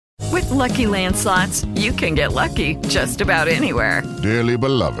Lucky Land Slots, you can get lucky just about anywhere. Dearly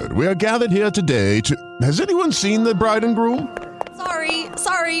beloved, we are gathered here today to... Has anyone seen the bride and groom?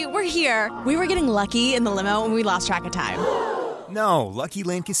 Sorry, we're here. We were getting lucky in the limo and we lost track of time. No, Lucky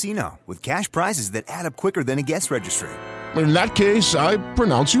Land Casino, with cash prizes that add up quicker than a guest registry. In that case, I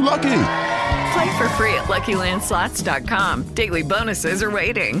pronounce you lucky. Play for free at LuckyLandSlots.com. Daily bonuses are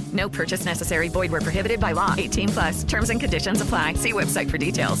waiting. No purchase necessary. Void where prohibited by law. 18+. Terms and conditions apply. See website for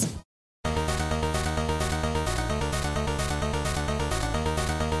details.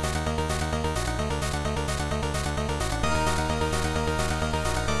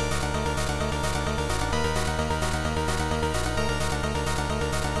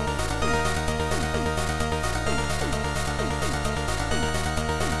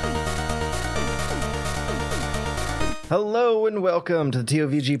 Hello and welcome to the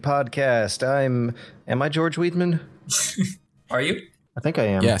TOVG podcast. Am I George Weidman? Are you? I think I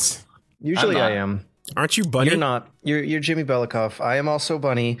am. Yes. Usually I am. Aren't you Bunny? You're not. You're Jimmy Belikoff. I am also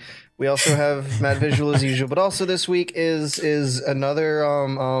Bunny. We also have Matt Visual as usual, but also this week is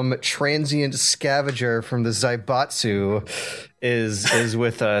another transient scavenger from the Zaibatsu is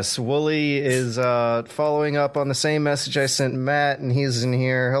with us. Woolie is following up on the same message I sent Matt, and he's in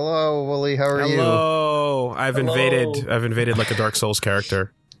here. Hello, Woolie. How are you? Hello. I've invaded like a Dark Souls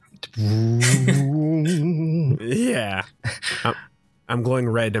character. Yeah. I'm glowing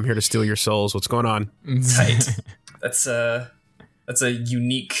red. I'm here to steal your souls. What's going on? Tight. That's a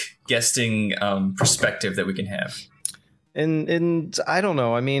unique guesting perspective that we can have. And I don't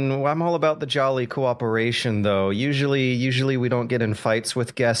know. I mean, I'm all about the jolly cooperation, though. Usually we don't get in fights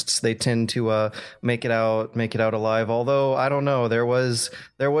with guests. They tend to make it out alive. Although I don't know. There was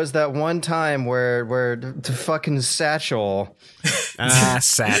that one time where the fucking Satchel.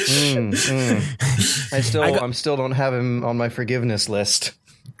 Satch. I still don't have him on my forgiveness list.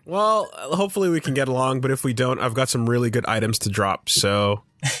 Well, hopefully we can get along. But if we don't, I've got some really good items to drop. So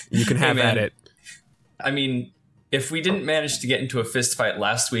you can have at it. I mean, if we didn't manage to get into a fist fight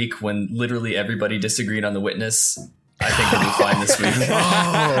last week when literally everybody disagreed on the witness, I think we'll be fine this week.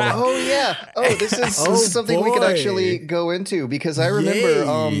 Oh yeah. Oh, this is something we could actually go into, because I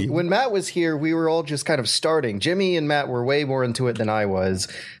remember when Matt was here, we were all just kind of starting. Jimmy and Matt were way more into it than I was,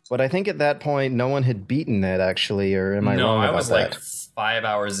 but I think at that point no one had beaten it actually, or am I wrong about that? No, I was like 5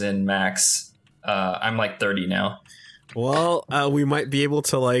 hours in max. I'm like 30 now. Well, we might be able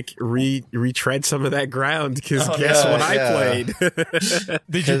to like retread some of that ground, because guess what I played?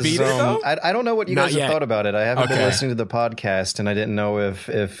 Did you beat it though? I don't know what you guys have thought about it. I haven't been listening to the podcast, and I didn't know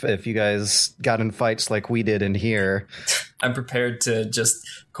if you guys got in fights like we did in here. I'm prepared to just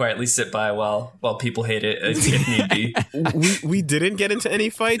quietly sit by while people hate it if need be. We didn't get into any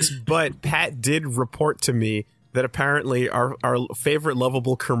fights, but Pat did report to me that apparently our favorite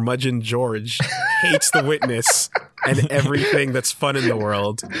lovable curmudgeon George hates the witness and everything that's fun in the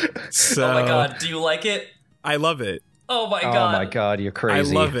world. So, oh my god, do you like it? I love it. Oh my god. Oh my god, you're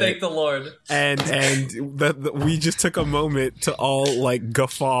crazy. I love it. Thank the Lord. And we just took a moment to all like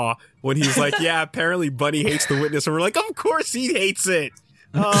guffaw when he's like, yeah, apparently Bunny hates the witness. And we're like, of course he hates it.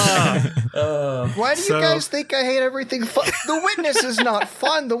 Why do you guys think I hate everything fun? The witness is not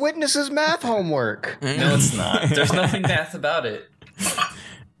fun. The witness is math homework. No, it's not. There's nothing math about it.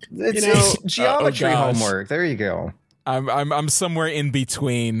 It's geometry homework. There you go. I'm somewhere in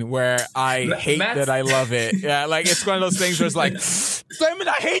between where I hate that I love it. Yeah, like it's one of those things where it's like, damn it,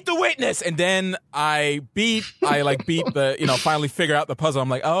 I hate the witness, and then I beat the finally figure out the puzzle. I'm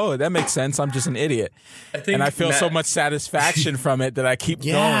like, oh, that makes sense. I'm just an idiot, and I feel so much satisfaction from it that I keep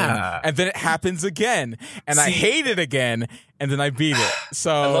going, and then it happens again, and I hate it again, and then I beat it.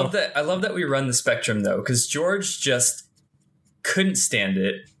 So I love that we run the spectrum though, because George just couldn't stand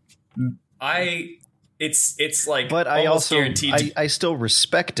it. It's like, but I also guaranteed. I still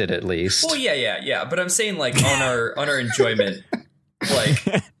respect it at least. Well, yeah. But I'm saying like on our enjoyment,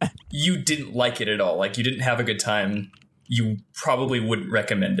 like you didn't like it at all. Like you didn't have a good time. You probably wouldn't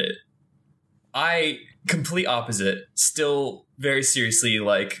recommend it. I complete opposite. Still very seriously,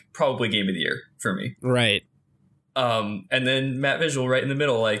 like probably game of the year for me. Right. And then Matt Visual right in the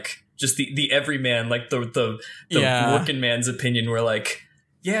middle, like just the everyman, like the working man's opinion. Where like,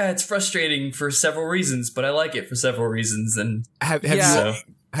 yeah, it's frustrating for several reasons, but I like it for several reasons. And have you I'm all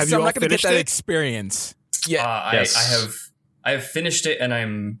not going to get finished that it? experience. Yeah, yes. I have finished it, and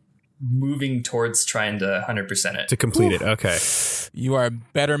I'm moving towards trying to 100% it to complete it. Okay, you are a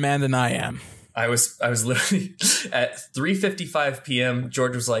better man than I am. I was literally at 3:55 p.m.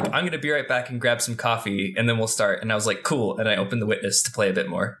 George was like, "I'm going to be right back and grab some coffee, and then we'll start." And I was like, "Cool." And I opened the Witness to play a bit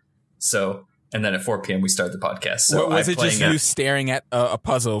more. So and then at 4 p.m. we start the podcast. So was it just you staring at a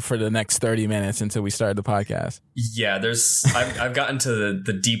puzzle for the next 30 minutes until we started the podcast? Yeah, I've gotten to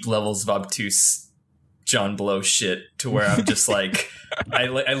the deep levels of obtuse John Blow shit to where I'm just like, I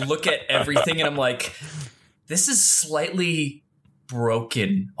look at everything and I'm like, this is slightly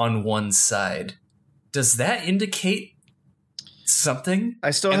broken on one side. Does that indicate something?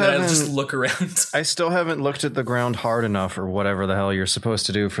 I just look around. I still haven't looked at the ground hard enough, or whatever the hell you're supposed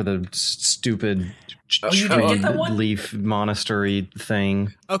to do for the stupid you didn't get that one? Leaf monastery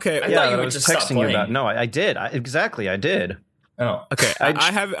thing. Okay, I was texting you about. No, I did. I did. Oh, okay.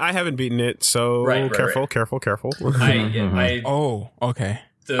 I haven't beaten it, so careful. Okay.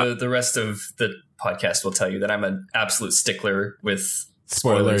 The rest of the podcast will tell you that I'm an absolute stickler with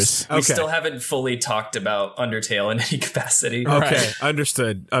spoilers. Okay. We still haven't fully talked about Undertale in any capacity. Okay, right.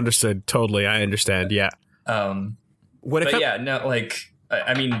 Understood. Totally, I understand. Yeah. I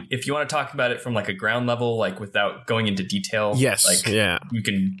mean, if you want to talk about it from like a ground level, like without going into detail, yes, you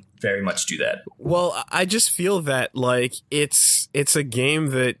can very much do that. Well, I just feel that like it's a game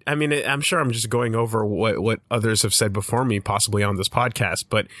that, I mean, I'm sure I'm just going over what others have said before me, possibly on this podcast,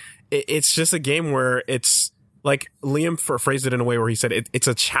 but it's just a game where it's like Liam phrased it in a way where he said it's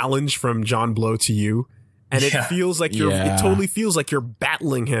a challenge from John Blow to you, and it feels like it totally feels like you're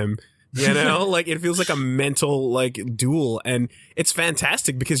battling him. You know, like it feels like a mental like duel, and it's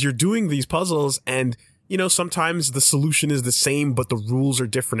fantastic because you're doing these puzzles and, you know, sometimes the solution is the same, but the rules are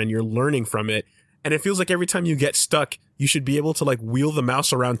different and you're learning from it. And it feels like every time you get stuck, you should be able to like wheel the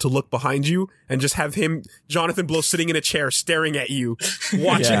mouse around to look behind you and just have Jonathan Blow, sitting in a chair, staring at you,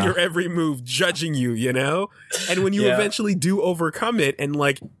 watching your every move, judging you, you know? And when you eventually do overcome it and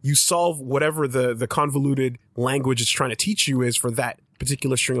like you solve whatever the convoluted language it's trying to teach you is for that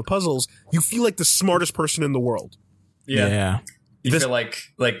particular string of puzzles, you feel like the smartest person in the world. Yeah. You feel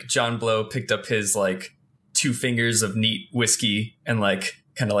like John Blow picked up his like 2 fingers of neat whiskey and like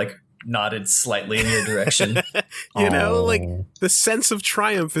kind of like nodded slightly in your direction. You know, like the sense of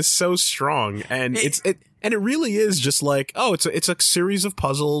triumph is so strong, and it really is just like, oh, it's a series of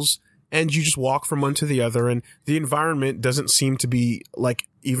puzzles and you just walk from one to the other, and the environment doesn't seem to be like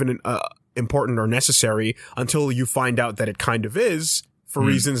even important or necessary until you find out that it kind of is, for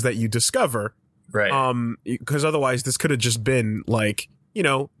reasons that you discover. Right. Because otherwise this could have just been like, you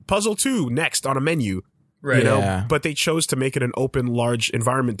know, puzzle 2 next on a menu. Right. You know, but they chose to make it an open, large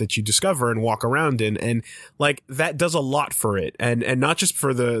environment that you discover and walk around in, and like that does a lot for it, and not just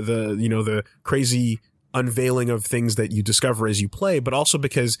for the you know, the crazy unveiling of things that you discover as you play, but also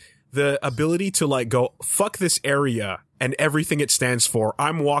because the ability to like go, fuck this area and everything it stands for,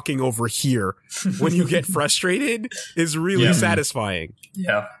 I'm walking over here, when you get frustrated is really satisfying.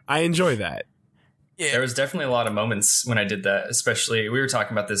 Yeah, I enjoy that. Yeah, there was definitely a lot of moments when I did that, especially we were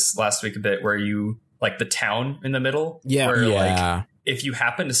talking about this last week a bit, where you like the town in the middle. Where like if you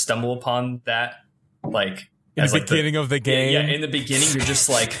happen to stumble upon that, like in the beginning of the game. Yeah, in the beginning, you're just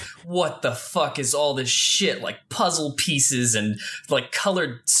like, what the fuck is all this shit? Like puzzle pieces and like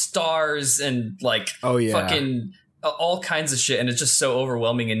colored stars and like fucking all kinds of shit. And it's just so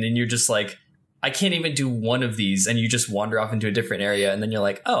overwhelming. And then you're just like, I can't even do one of these. And you just wander off into a different area. And then you're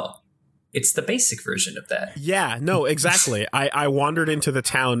like, oh, it's the basic version of that. Yeah, no, exactly. I wandered into the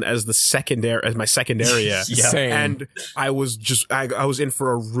town as my second area. Same. And I was in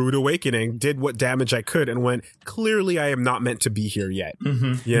for a rude awakening, did what damage I could, and went, clearly I am not meant to be here yet.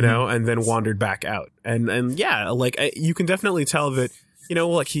 You know, and then wandered back out. And yeah, like you can definitely tell that, you know,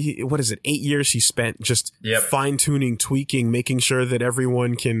 like 8 years he spent just fine tuning, tweaking, making sure that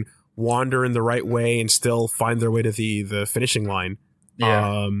everyone can wander in the right way and still find their way to the finishing line.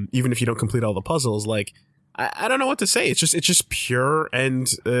 Yeah. Even if you don't complete all the puzzles, like I don't know what to say. It's just pure, and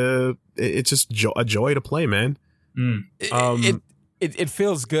it's just a joy to play, man. It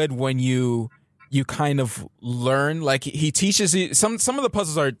feels good when you kind of learn. Like he teaches you some of the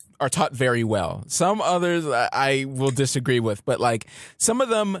puzzles are taught very well. Some others I will disagree with, but like some of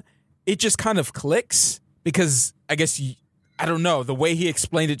them it just kind of clicks because I guess I don't know, the way he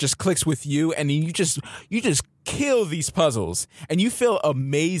explained it just clicks with you, and you just kill these puzzles and you feel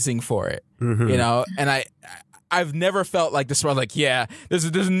amazing for it. You know, and I've never felt like this. Where like, yeah,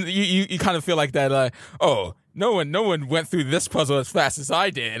 you kind of feel like that. Oh, no one went through this puzzle as fast as I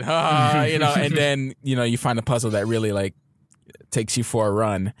did. You know, and then you know you find a puzzle that really like takes you for a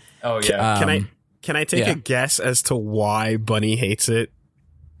run. Oh yeah. Can I take a guess as to why Bunny hates it?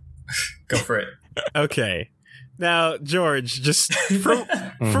 Go for it. Okay. Now, George, just from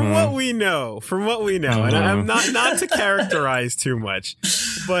what we know, and I'm not to characterize too much,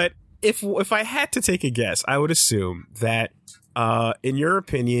 but if I had to take a guess, I would assume that, in your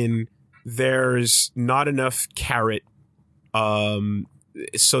opinion, there's not enough carrot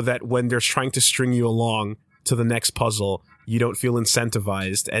so that when they're trying to string you along to the next puzzle, you don't feel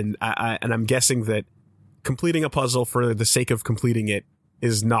incentivized. And I'm guessing that completing a puzzle for the sake of completing it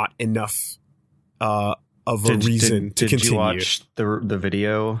is not enough of a reason to continue. Did you watch the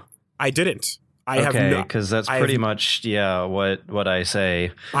video? I didn't. Because that's pretty much what I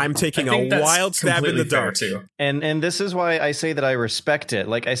say. I'm taking a wild stab in the dark too. And this is why I say that I respect it.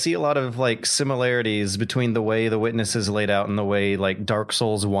 Like, I see a lot of like similarities between the way The Witness is laid out and the way like Dark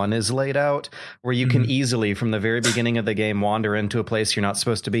Souls 1 is laid out, where you can easily from the very beginning of the game wander into a place you're not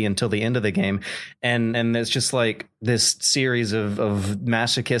supposed to be until the end of the game, and it's just like this series of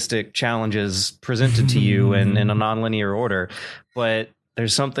masochistic challenges presented to you in a nonlinear order. But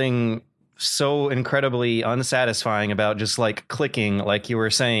there's something so incredibly unsatisfying about just like clicking, like you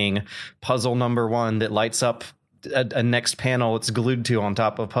were saying, puzzle number 1 that lights up a next panel it's glued to on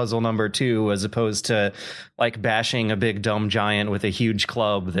top of puzzle number 2, as opposed to like bashing a big dumb giant with a huge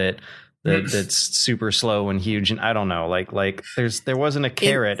club that's super slow and huge. And I don't know, like there wasn't a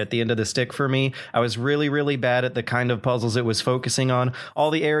carrot at the end of the stick for me. I was really, really bad at the kind of puzzles it was focusing on.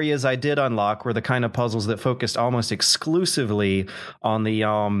 All the areas I did unlock were the kind of puzzles that focused almost exclusively on the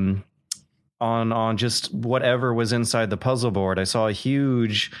on just whatever was inside the puzzle board. I saw a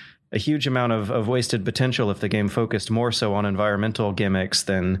huge amount of wasted potential if the game focused more so on environmental gimmicks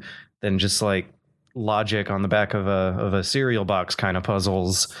than just like logic on the back of a cereal box kind of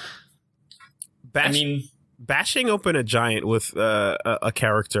puzzles. Bashing open a giant with a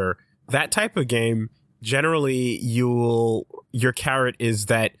character, that type of game, generally your carrot is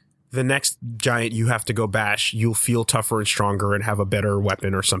that the next giant you have to go bash, you'll feel tougher and stronger and have a better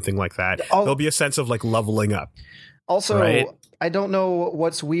weapon or something like that. There'll be a sense of like leveling up. Also, right? I don't know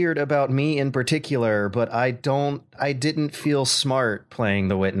what's weird about me in particular, but I didn't feel smart playing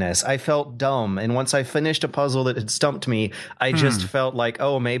The Witness. I felt dumb. And once I finished a puzzle that had stumped me, I just felt like,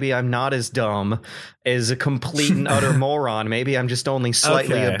 oh, maybe I'm not as dumb as a complete and utter moron. Maybe I'm just only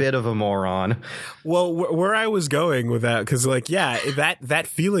slightly a bit of a moron. Well, where I was going with that, because like, yeah, that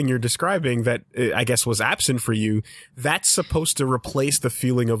feeling you're describing that I guess was absent for you, that's supposed to replace the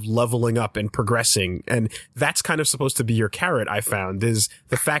feeling of leveling up and progressing. And that's kind of supposed to be your carrot, I found, is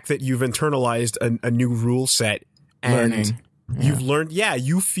the fact that you've internalized a new rule set and you've learned,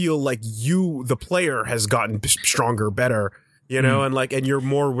 you feel like the player has gotten stronger, better, you know, and you're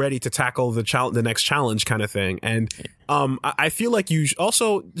more ready to tackle the next challenge kind of thing. And I feel like there's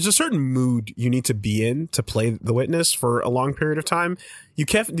a certain mood you need to be in to play The Witness for a long period of time. You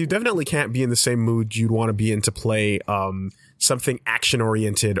definitely can't be in the same mood you'd want to be in to play something action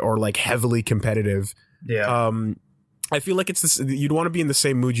oriented or like heavily competitive. Yeah. I feel like you'd want to be in the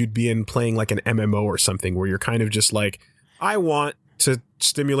same mood you'd be in playing like an MMO or something, where you're kind of just like, I want to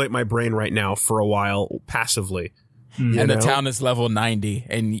stimulate my brain right now for a while passively. And the town is level 90,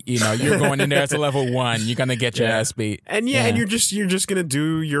 and you're going in there as a level 1. You're gonna get your ass beat. And and you're just gonna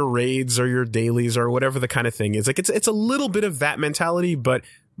do your raids or your dailies or whatever the kind of thing is. Like it's a little bit of that mentality, but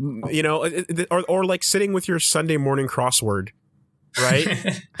or like sitting with your Sunday morning crossword,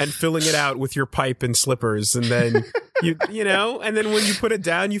 right? And filling it out with your pipe and slippers, and then and then when you put it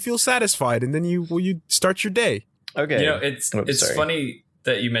down, you feel satisfied, and then you start your day. Okay. It's funny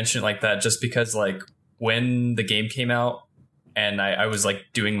that you mentioned it like that, just because like when the game came out and I was like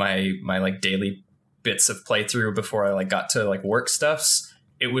doing my like daily bits of playthrough before I like got to like work stuffs,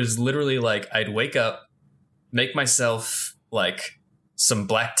 it was literally like I'd wake up, make myself like some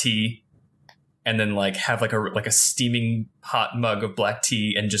black tea, and then like have like a steaming hot mug of black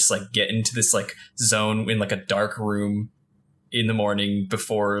tea and just like get into this like zone in like a dark room in the morning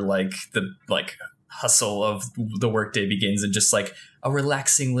before like the like hustle of the workday begins, and just like a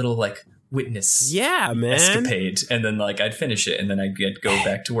relaxing little like Witness escapade. And then like I'd finish it and then I'd go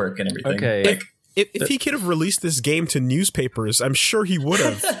back to work and everything. Okay. Like, if he could have released this game to newspapers, I'm sure he would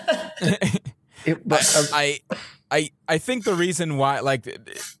have. I think the reason why, like,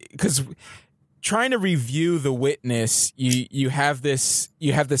 because trying to review The Witness, you have this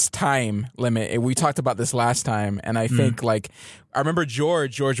time limit. We talked about this last time, and I think like I remember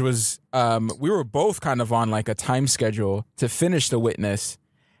George was we were both kind of on like a time schedule to finish The Witness,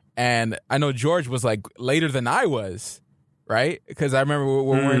 and I know George was like later than I was, right? Because I remember we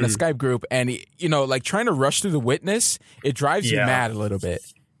were in a Skype group, and like trying to rush through The Witness, it drives you mad a little bit.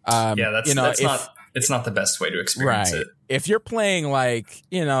 It's not the best way to experience it. If you're playing like,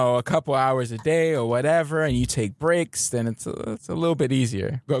 a couple hours a day or whatever, and you take breaks, then it's a little bit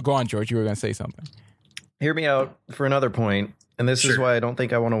easier. Go on, George. You were going to say something. Hear me out for another point, and this is why I don't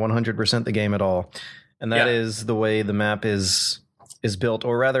think I want to 100% the game at all. And that is the way the map is is built,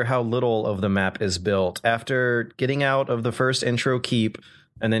 or rather how little of the map is built. After getting out of the first intro keep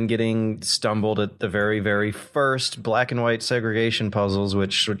and then getting stumbled at the very, very first black and white segregation puzzles,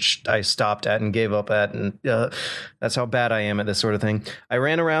 which I stopped at and gave up at, and that's how bad I am at this sort of thing. I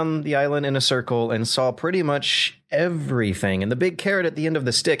ran around the island in a circle and saw pretty much everything. And the big carrot at the end of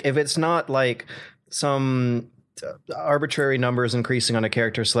the stick, if it's not like some arbitrary numbers increasing on a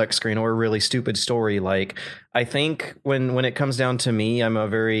character select screen or a really stupid story, like, I think when it comes down to me, I'm a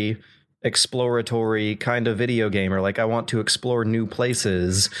very exploratory kind of video gamer. Like, I want to explore new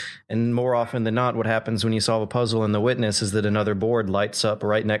places, and more often than not, what happens when you solve a puzzle in The Witness is that another board lights up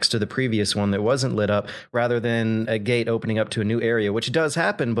right next to the previous one that wasn't lit up, rather than a gate opening up to a new area, which does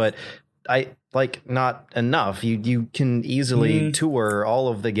happen, but not enough. You can easily tour all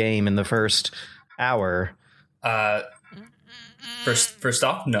of the game in the first hour. First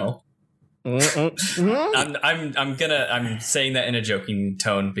off, no. I'm saying that in a joking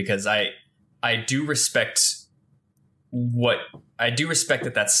tone because I do respect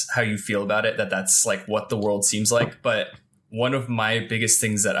that that's how you feel about it, that's like what the world seems like. But one of my biggest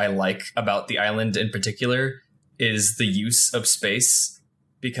things that I like about the island in particular is the use of space,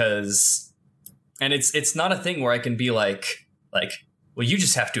 because, and it's not a thing where I can be like, well, you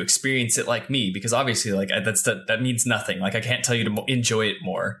just have to experience it like me, because obviously like that means nothing. Like, I can't tell you to enjoy it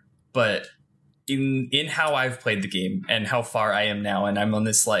more. But in how I've played the game and how far I am now, and I'm on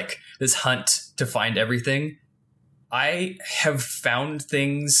this hunt to find everything, I have found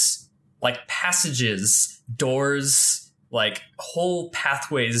things like passages, doors, like whole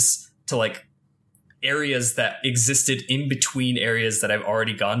pathways to like areas that existed in between areas that I've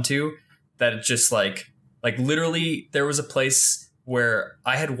already gone to, that it just like literally there was a place where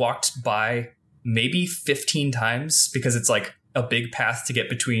I had walked by maybe 15 times, because it's like a big path to get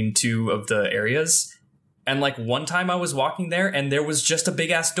between two of the areas. And like one time I was walking there and there was just a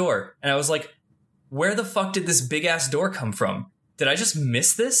big ass door. And I was like, where the fuck did this big ass door come from? Did I just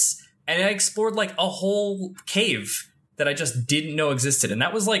miss this? And I explored like a whole cave that I just didn't know existed. And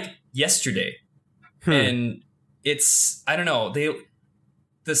that was like yesterday. And it's, I don't know,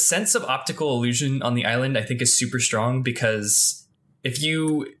 the sense of optical illusion on the island, I think, is super strong, because if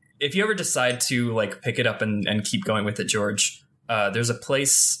you ever decide to like pick it up and keep going with it, George, there's a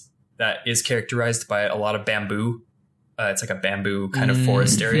place that is characterized by a lot of bamboo. It's like a bamboo kind of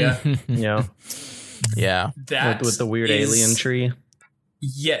forest area. Yeah. That with the weird alien tree.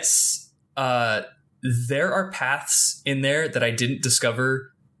 Yes. There are paths in there that I didn't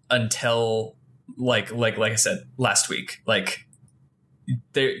discover until like I said last week. Like,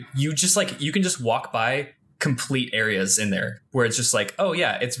 there, you can just walk by complete areas in there where it's just like, oh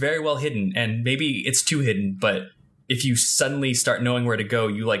yeah, it's very well hidden, and maybe it's too hidden, but if you suddenly start knowing where to go,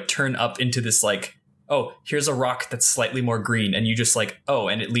 you like turn up into this like, oh, here's a rock that's slightly more green, and you just like, oh,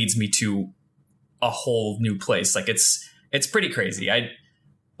 and it leads me to a whole new place. Like, it's pretty crazy.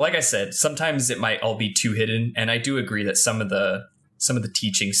 Like I said, sometimes it might all be too hidden, and I do agree that some of the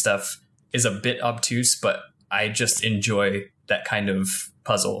teaching stuff is a bit obtuse, but I just enjoy that kind of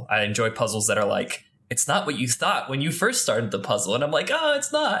puzzle. I enjoy puzzles that are like, it's not what you thought when you first started the puzzle. And I'm like, oh,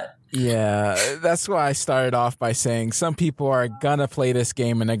 it's not. Yeah, that's why I started off by saying some people are gonna play this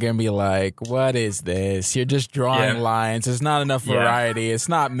game and they're gonna be like, what is this? You're just drawing lines. There's not enough variety. It's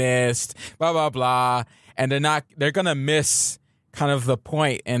not missed, blah, blah, blah. And they're gonna miss kind of the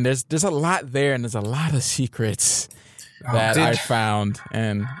point. And there's a lot there, and there's a lot of secrets that I found.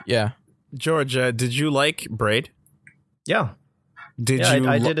 And yeah. George, did you like Braid? Yeah.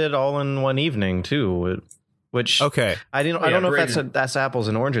 I did it all in one evening too. Which okay, I don't know if that's apples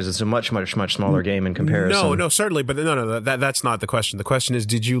and oranges. It's a much smaller game in comparison. No, certainly, but no, that's not the question. The question is,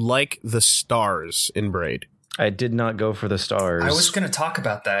 did you like the stars in Braid? I did not go for the stars. I was going to talk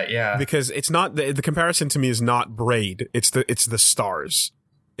about that, yeah, because it's not the comparison to me is not Braid. It's the stars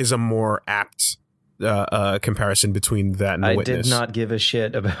is a more apt comparison between that and The Witness. I did not give a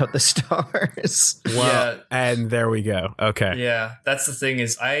shit about the stars. Well, and there we go. Okay, yeah, that's the thing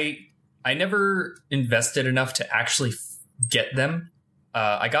is I never invested enough to actually get them.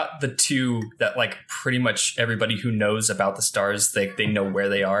 I got the two that like pretty much everybody who knows about the stars, they know where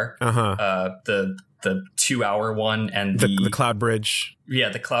they are. The 2-hour one and the Cloud Bridge. Yeah,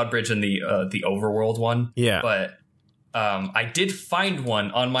 the Cloud Bridge and the Overworld one. Yeah, but I did find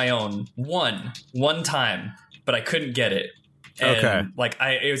one on my own one time, but I couldn't get it. And okay, like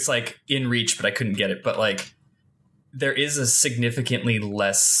it was like in reach, but I couldn't get it. But like there is a significantly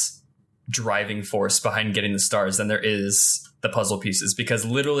less driving force behind getting the stars than there is the puzzle pieces, because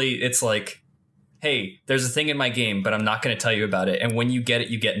literally it's like, hey, there's a thing in my game, but I'm not going to tell you about it, and when you get it,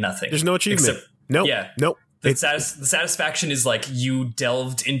 you get nothing. There's no achievement. Nope. the satisfaction is like you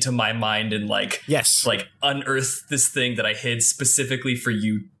delved into my mind and like unearthed this thing that I hid specifically for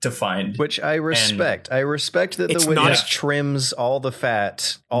you to find, which I respect. I respect that the Witness trims all the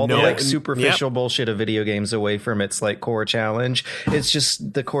fat, all the like superficial bullshit of video games away from its like core challenge. It's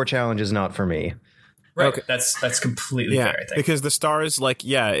just the core challenge is not for me. Right. Okay. That's completely fair, I think. Because the stars, like,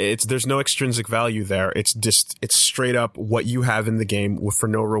 there's no extrinsic value there. It's straight up what you have in the game for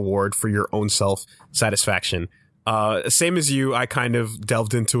no reward for your own self satisfaction. Same as you, I kind of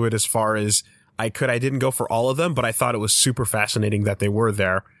delved into it as far as I could. I didn't go for all of them, but I thought it was super fascinating that they were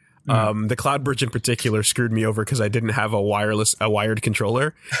there. The Cloud Bridge in particular screwed me over because I didn't have a wired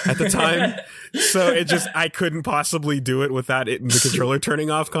controller at the time. So I couldn't possibly do it without the controller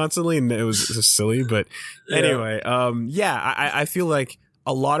turning off constantly. And it was just silly. But anyway, I feel like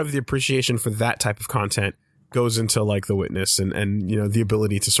a lot of the appreciation for that type of content goes into like The Witness and you know, the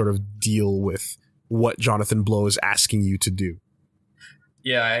ability to sort of deal with what Jonathan Blow is asking you to do.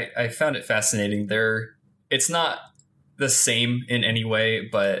 Yeah, I found it fascinating. It's not the same in any way,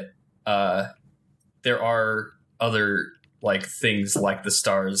 but there are other like things like the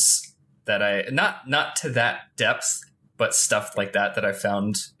stars that I not to that depth, but stuff like that I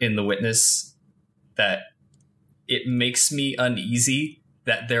found in The Witness that it makes me uneasy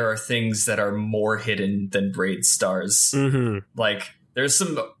that there are things that are more hidden than Braid's stars. Mm-hmm. Like there's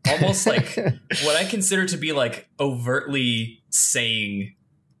some almost like what I consider to be like overtly saying,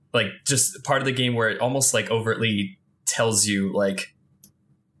 like just part of the game where it almost like overtly tells you like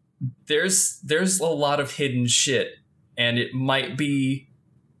there's a lot of hidden shit and it might be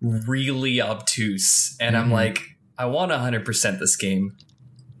really obtuse, and I'm like, I want 100% this game,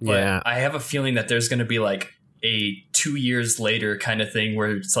 but I have a feeling that there's going to be like a 2 years later kind of thing where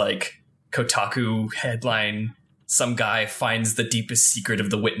it's like Kotaku headline, some guy finds the deepest secret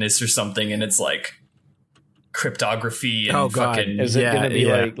of The Witness or something, and it's like cryptography and fucking. Is it going to be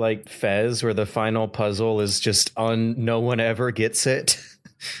like Fez, where the final puzzle is just no one ever gets it?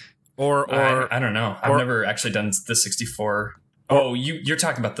 Or I don't know. I've never actually done the 64. Oh, you're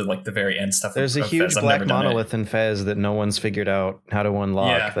talking about the very end stuff. There's a huge black monolith in Fez that no one's figured out how to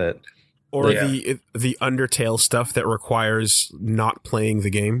unlock. That, or the Undertale stuff that requires not playing the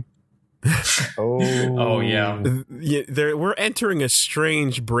game. Oh yeah. We're entering a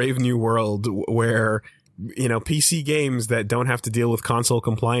strange, brave new world where, you know, PC games that don't have to deal with console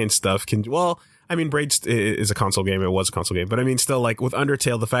compliance stuff can. Well, I mean, Braid is a console game. It was a console game, but I mean, still, like with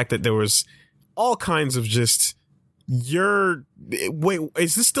Undertale, the fact that there was all kinds of just. Wait,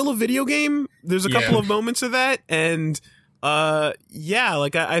 is this still a video game? There's a couple of moments of that, and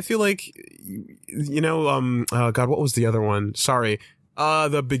like I feel like, you know, oh God, what was the other one? Sorry,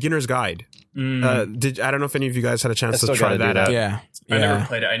 the Beginner's Guide. I don't know if any of you guys had a chance to try that out. Yeah. I never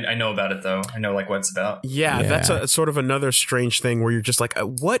played it. I know about it though. I know like what it's about. Yeah, that's a sort of another strange thing where you're just like,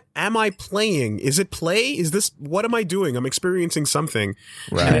 what am I playing? Is it play? Is this, what am I doing? I'm experiencing something.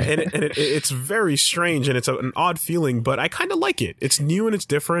 Right. And it's very strange, and it's an odd feeling, but I kind of like it. It's new and it's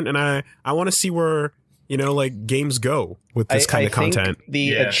different, and I want to see where, you know, like games go with this kind of content.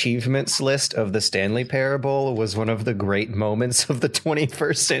 The achievements list of the Stanley Parable was one of the great moments of the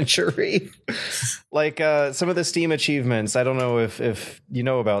 21st century. Like some of the Steam achievements, I don't know if you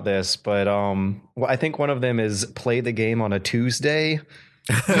know about this, but I think one of them is play the game on a Tuesday.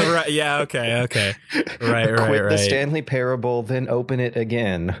 Right. Yeah. Okay. Right. Quit the Stanley Parable, then open it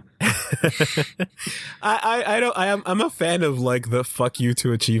again. I'm a fan of like the fuck you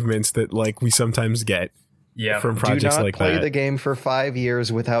to achievements that like we sometimes get. Yeah. From projects like that. Do not play the game for 5 years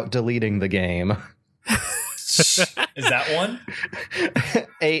without deleting the game. Is that one?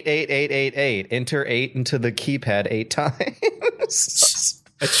 88888. Enter 8 into the keypad 8 times.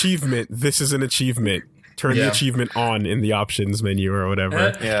 Achievement. This is an achievement. Turn the achievement on in the options menu or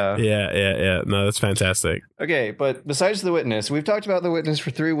whatever. Yeah. No, that's fantastic. Okay, but besides The Witness, we've talked about The Witness for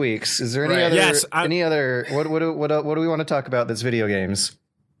 3 weeks. Is there any other? Yes, any other? What do we want to talk about that's video games?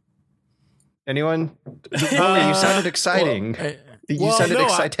 Anyone? Woolie, you sounded exciting. You sounded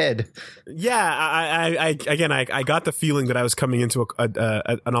excited. I got the feeling that I was coming into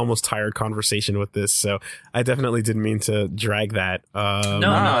an almost tired conversation with this, so I definitely didn't mean to drag that.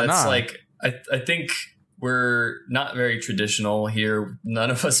 It's like I think we're not very traditional here.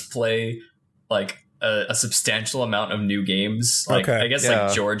 None of us play like a substantial amount of new games. Like I guess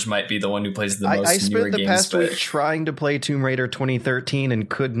like George might be the one who plays the most newer games. I spent the past week trying to play Tomb Raider 2013 and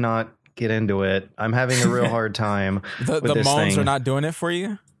could not get into it. I'm having a real hard time. The moans are not doing it for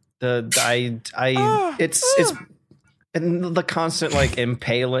you. It's And the constant like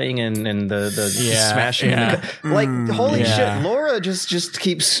impaling and the smashing, like holy shit, Laura just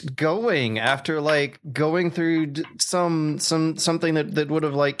keeps going after like going through something that would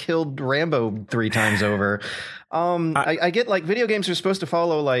have like killed Rambo 3 times over. I get like video games are supposed to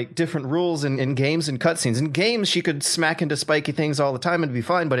follow like different rules in games and cutscenes. In games, she could smack into spiky things all the time and be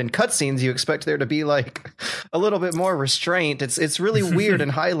fine, but in cutscenes, you expect there to be like a little bit more restraint. It's really weird and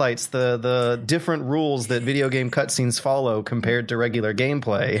highlights the different rules that video game cutscenes follow compared to regular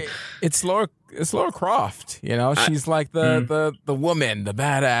gameplay. It's Lara Croft, you know. She's like the woman, the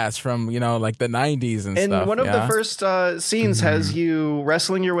badass from, you know, like the 90s and stuff. And one of the first scenes has you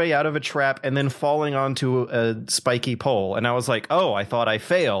wrestling your way out of a trap and then falling onto a spiky pole. And I was like, oh, I thought I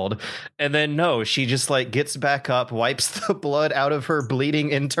failed. And then no, she just like gets back up, wipes the blood out of her bleeding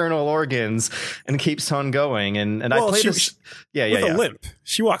internal organs, and keeps on going. And I played with a limp.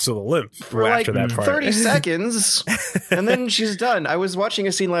 She walks with a limp for after like that part. 30 seconds, and then she's done. I was watching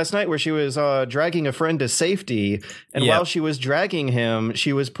a scene last night where she was dragging a friend to safety, and while she was dragging him,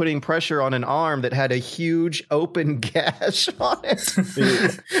 she was putting pressure on an arm that had a huge open gash on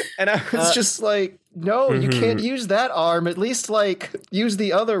it. And I was just like, no, you can't use that arm. At least like use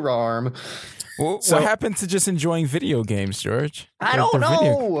the other arm. Well, what happened to just enjoying video games, George? I don't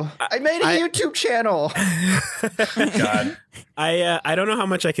know. I made a YouTube channel. God. I don't know how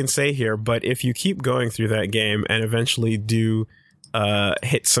much I can say here, but if you keep going through that game and eventually do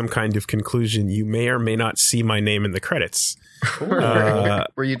hit some kind of conclusion, you may or may not see my name in the credits.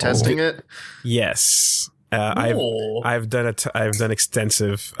 Were you testing it? Yes. I've done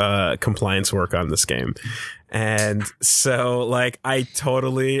extensive compliance work on this game. And so like I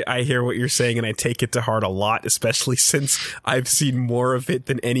hear what you're saying and I take it to heart a lot, especially since I've seen more of it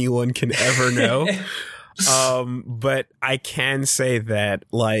than anyone can ever know. But I can say that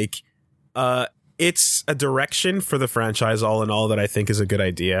like it's a direction for the franchise all in all that I think is a good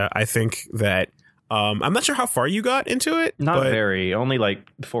idea. I think that I'm not sure how far you got into it. Not very. Only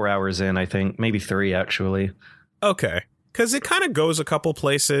like 4 hours in, I think. Maybe 3, actually. Okay. Because it kind of goes a couple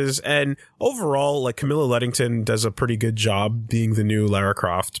places. And overall, like Camilla Luddington does a pretty good job being the new Lara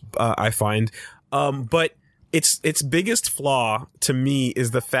Croft, I find. But its biggest flaw to me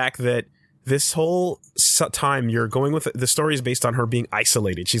is the fact that this whole time you're going with the story is based on her being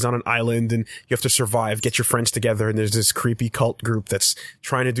isolated. She's on an island and you have to survive, get your friends together. And there's this creepy cult group that's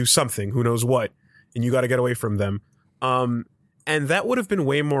trying to do something, who knows what. And you got to get away from them. And that would have been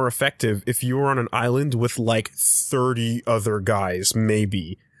way more effective if you were on an island with like 30 other guys,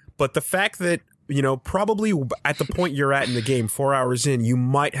 maybe. But the fact that, you know, probably at the point you're at in the game, 4 hours in, you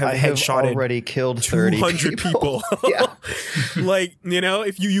might have headshotted already killed 30 200 people. Yeah. Like, you know,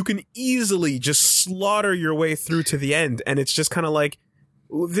 if you can easily just slaughter your way through to the end. And it's just kind of like,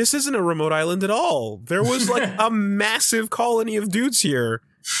 this isn't a remote island at all. There was like a massive colony of dudes here.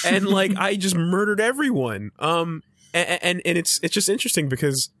 And like I just murdered everyone. And it's just interesting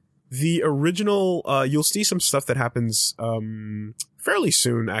because the original you'll see some stuff that happens fairly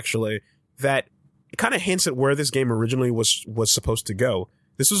soon actually that kind of hints at where this game originally was supposed to go.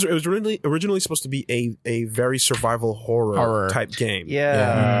 It was originally supposed to be a very survival horror type game.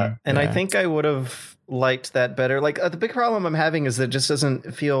 Yeah. And I think I would have liked that better. Like the big problem I'm having is that it just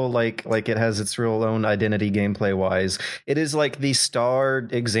doesn't feel like it has its real own identity gameplay wise. It is like the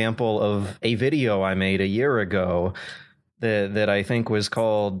starred example of a video I made a year ago that I think was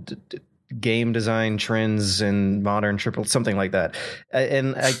called Game Design Trends in Modern Triple, something like that.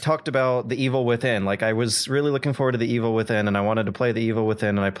 And I talked about The Evil Within. Like I was really looking forward to The Evil Within and I wanted to play The Evil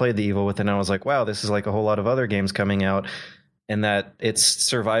Within and I played The Evil Within and I was like, wow, this is like a whole lot of other games coming out, and that it's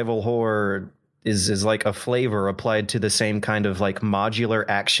survival horror is like a flavor applied to the same kind of like modular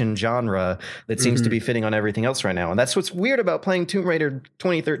action genre that seems to be fitting on everything else right now. And that's what's weird about playing Tomb Raider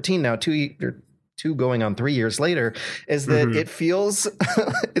 2013 now, two going on 3 years later, is that it feels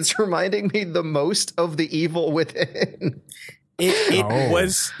it's reminding me the most of The Evil Within. It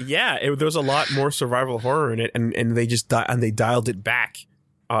was, there was a lot more survival horror in it, and they just they dialed it back.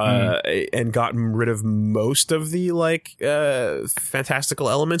 And gotten rid of most of the like fantastical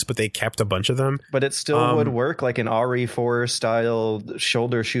elements, but they kept a bunch of them. But it still would work like an RE4 style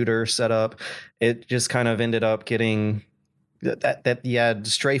shoulder shooter setup. It just kind of ended up getting that you add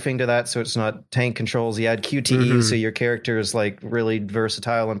strafing to that, so it's not tank controls. You add QTE, so your character is like really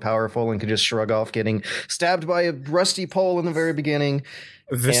versatile and powerful and can just shrug off getting stabbed by a rusty pole in the very beginning.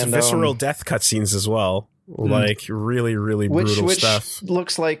 Visceral death cutscenes as well. Like really, really brutal stuff. Which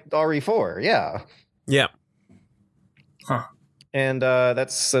looks like RE4, yeah. Huh. And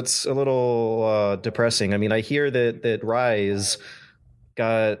that's a little depressing. I mean, I hear that Rise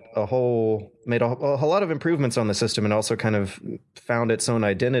got made a lot of improvements on the system and also kind of found its own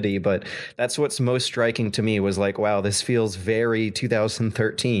identity. But that's what's most striking to me was like, wow, this feels very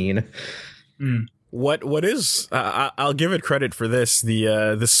 2013. What is I'll give it credit for this.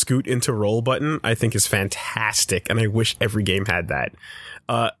 The scoot into roll button I think is fantastic, and I wish every game had that.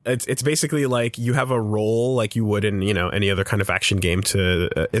 It's basically like you have a roll like you would in any other kind of action game to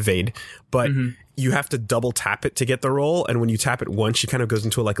evade, but you have to double tap it to get the roll, and when you tap it once, it kind of goes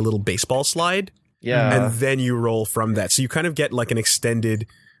into like a little baseball slide. Yeah, and then you roll from that, so you kind of get like an extended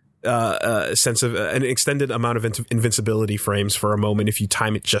sense of an extended amount of invincibility frames for a moment if you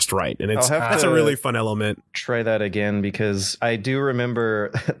time it just right, and that's a really fun element. Try that again, because I do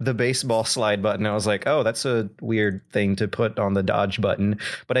remember the baseball slide button. I was like, oh, that's a weird thing to put on the dodge button,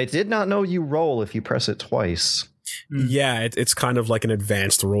 but I did not know you roll if you press it twice. Yeah, it's kind of like an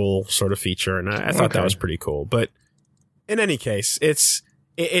advanced roll sort of feature, and I thought that was pretty cool. But in any case, it's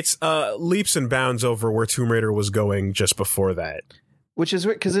leaps and bounds over where Tomb Raider was going just before that. Which is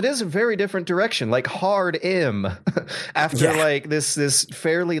because it is a very different direction, like hard M after like this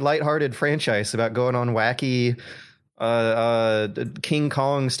fairly lighthearted franchise about going on wacky King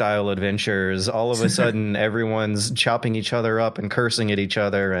Kong style adventures. All of a sudden, everyone's chopping each other up and cursing at each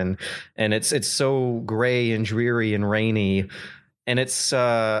other, and it's so gray and dreary and rainy. And it's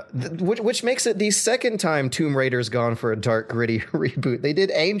which makes it the second time Tomb Raider's gone for a dark, gritty reboot. They did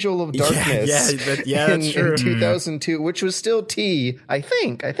Angel of Darkness in 2002, which was still T. I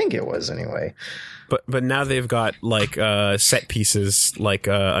think it was anyway. But now they've got like set pieces like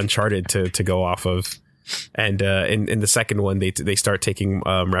Uncharted to go off of, and in the second one they start taking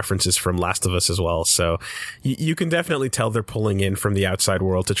references from Last of Us as well. So you can definitely tell they're pulling in from the outside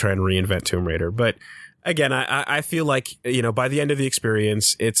world to try and reinvent Tomb Raider, but. Again, I feel like, by the end of the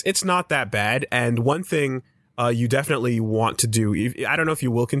experience, it's not that bad. And one thing you definitely want to do, I don't know if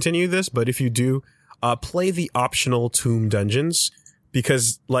you will continue this, but if you do, play the optional tomb dungeons,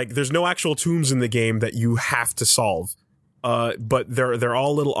 because like there's no actual tombs in the game that you have to solve. But they're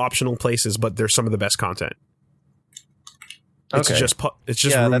all little optional places, but they're some of the best content. It's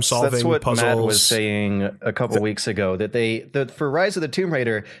just room solving. That's what puzzles. Matt was saying a couple weeks ago, that for Rise of the Tomb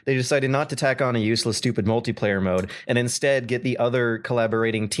Raider, they decided not to tack on a useless, stupid multiplayer mode, and instead get the other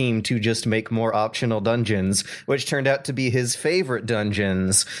collaborating team to just make more optional dungeons, which turned out to be his favorite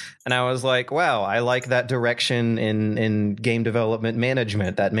dungeons. And I was like, wow, I like that direction in game development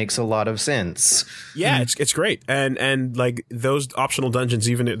management. That makes a lot of sense. Yeah, it's great, and like those optional dungeons,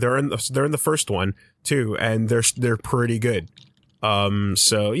 even they're in the first one too, and they're pretty good.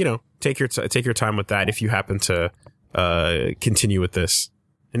 So take your time with that if you happen to continue with this,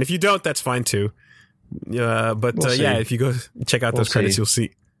 and if you don't, that's fine too. If you go check out those credits, you'll see.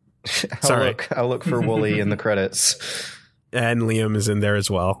 I'll look for Woolie in the credits, and Liam is in there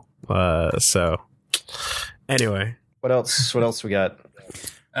as well. So anyway, what else we got?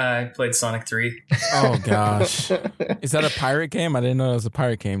 I played Sonic 3. Oh gosh, is that a pirate game? I didn't know it was a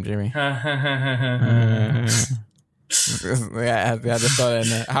pirate game, Jimmy. Yeah, I just thought in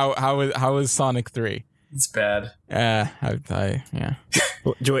there. How is Sonic 3? It's bad. Yeah.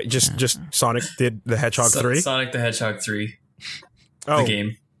 Just Sonic the Hedgehog 3? Sonic the Hedgehog 3. Oh. The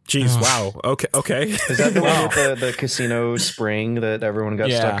game. Jeez, wow. Okay. Is that the one with the casino spring that everyone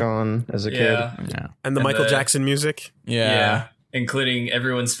got stuck on as a kid? Yeah. And the Michael Jackson music? Yeah. Including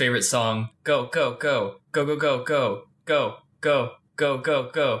everyone's favorite song, Go, Go, Go, Go, Go, Go, Go, Go, Go, Go, Go,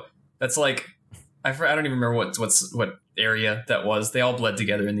 Go. That's like, I don't even remember what area that was. They all bled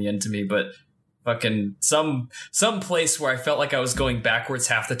together in the end to me, but fucking some place where I felt like I was going backwards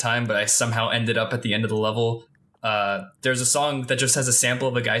half the time, but I somehow ended up at the end of the level. There's a song that just has a sample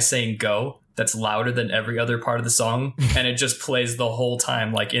of a guy saying go that's louder than every other part of the song, and it just plays the whole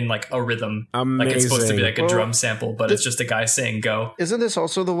time like in like a rhythm. Amazing. Like it's supposed to be like a drum sample, but it's just a guy saying go. Isn't this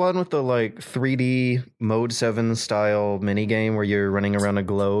also the one with the like 3D Mode 7 style minigame where you're running around a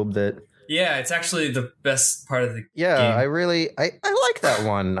globe that... Yeah, it's actually the best part of the game. I like that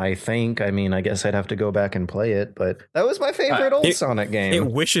one, I think. I mean, I guess I'd have to go back and play it, but that was my favorite old Sonic game. It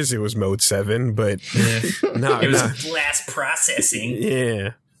wishes it was Mode 7, but it was blast processing. Yeah.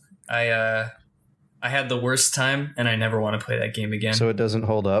 I had the worst time, and I never want to play that game again. So it doesn't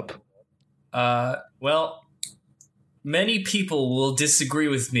hold up? Well, many people will disagree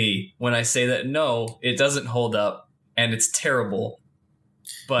with me when I say that no, it doesn't hold up, and it's terrible.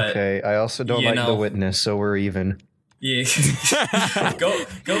 But okay, I also don't like The Witness, so we're even. Yeah, go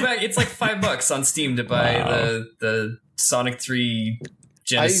back. It's like $5 on Steam to buy the Sonic 3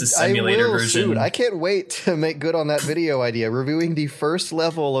 Genesis emulator version. Dude, I can't wait to make good on that video idea. Reviewing the first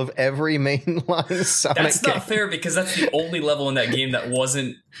level of every mainline Sonic That's game. not fair because that's the only level in that game that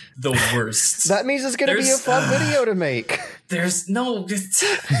wasn't the worst. That means it's going to be a fun video to make. There's a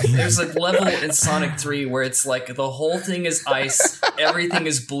level in Sonic 3 where it's like the whole thing is ice, everything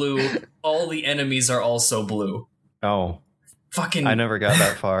is blue, all the enemies are also blue. Oh. Fucking, I never got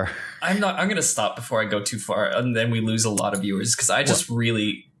that far. I'm gonna stop before I go too far, and then we lose a lot of viewers because I just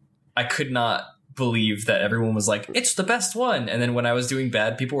I could not believe that everyone was like, it's the best one, and then when I was doing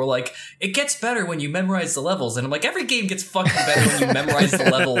bad, people were like, it gets better when you memorize the levels, and I'm like, every game gets fucking better when you memorize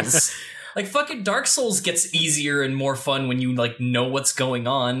the levels. Like fucking Dark Souls gets easier and more fun when you like know what's going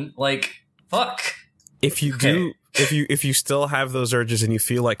on. Like, fuck. If you do, if you still have those urges and you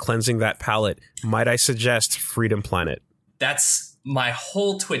feel like cleansing that palate, might I suggest Freedom Planet? That's my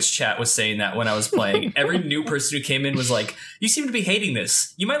whole Twitch chat was saying that when I was playing. Every new person who came in was like, you seem to be hating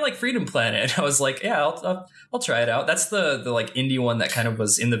this. You might like Freedom Planet. And I was like, yeah, I'll try it out. That's the like indie one that kind of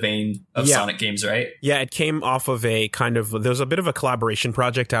was in the vein of Sonic games, right? Yeah, it came off of there was a bit of a collaboration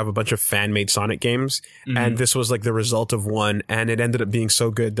project to have a bunch of fan-made Sonic games. Mm-hmm. And this was like the result of one. And it ended up being so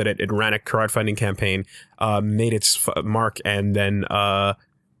good that it ran a crowdfunding campaign, made its mark, and then...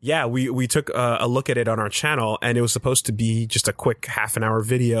 yeah, we took a look at it on our channel, and it was supposed to be just a quick half-an-hour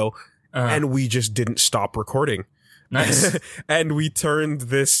video, and we just didn't stop recording. Nice. And we turned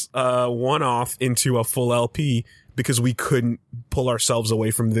this one-off into a full LP because we couldn't pull ourselves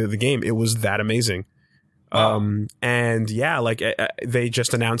away from the game. It was that amazing. Wow. And yeah, like they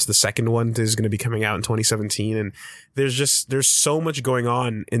just announced the second one is going to be coming out in 2017, and there's so much going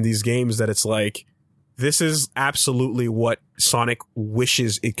on in these games that it's like, this is absolutely what Sonic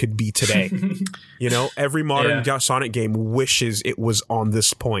wishes it could be today. You know, every modern Sonic game wishes it was on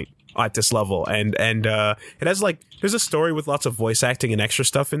this point at this level. And it has like, there's a story with lots of voice acting and extra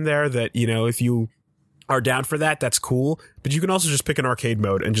stuff in there that, you know, if you are down for that, that's cool. But you can also just pick an arcade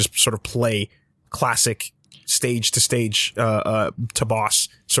mode and just sort of play classic stage to stage, to boss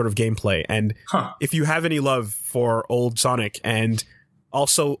sort of gameplay. And if you have any love for old Sonic and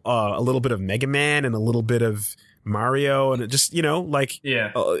also a little bit of Mega Man and a little bit of Mario and just, you know, like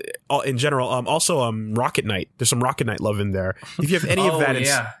in general, also Rocket Knight. There's some Rocket Knight love in there. If you have any of that,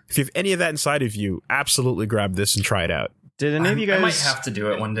 if you have any of that inside of you, absolutely grab this and try it out. Did any of you guys I might have to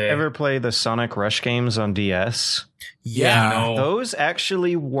do it one day. Ever play the Sonic Rush games on DS? Yeah, those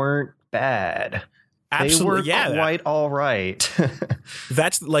actually weren't bad. Absolutely, they were quite all right.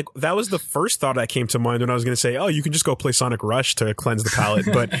 That's like, that was the first thought that came to mind when I was going to say, oh, you can just go play Sonic Rush to cleanse the palate.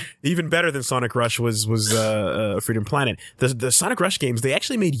 But even better than Sonic Rush was Freedom Planet. The Sonic Rush games, they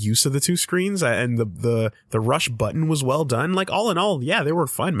actually made use of the two screens, and the Rush button was well done. Like, all in all, yeah, they were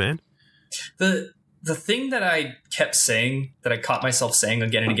fun, man. The thing that I kept saying, that I caught myself saying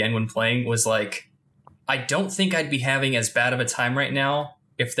again and again when playing, was like, I don't think I'd be having as bad of a time right now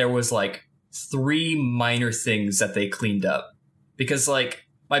if there was like 3 minor things that they cleaned up. Because like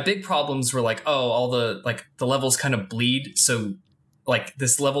my big problems were like, all the levels kind of bleed, so like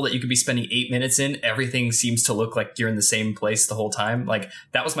this level that you could be spending 8 minutes in, everything seems to look like you're in the same place the whole time. Like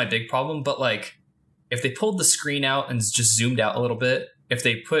that was my big problem. But like if they pulled the screen out and just zoomed out a little bit, if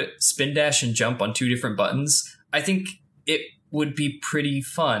they put spin dash and jump on 2 different buttons, I think it would be pretty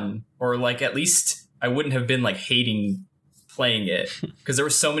fun. Or like at least I wouldn't have been like hating playing it, because there were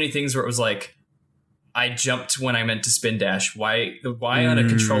so many things where it was like I jumped when I meant to spin dash. Why on a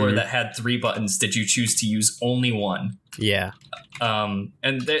controller that had 3 buttons did you choose to use only 1? Yeah. And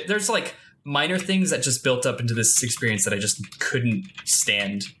there's like minor things that just built up into this experience that I just couldn't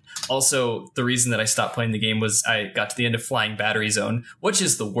stand. Also, the reason that I stopped playing the game was I got to the end of Flying Battery Zone, which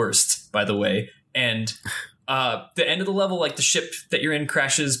is the worst, by the way. And the end of the level, like the ship that you're in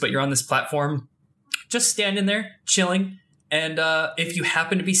crashes, but you're on this platform, just standing there, chilling. And if you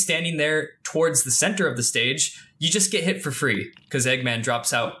happen to be standing there towards the center of the stage, you just get hit for free because Eggman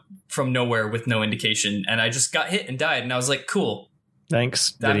drops out from nowhere with no indication. And I just got hit and died. And I was like, cool.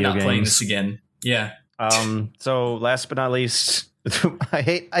 Thanks, I'm not playing this again. Yeah. So last but not least,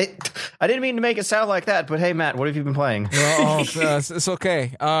 I didn't mean to make it sound like that, but hey, Matt, what have you been playing? Well, it's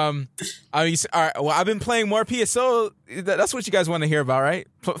okay. I've been playing more PSO. That's what you guys want to hear about, right?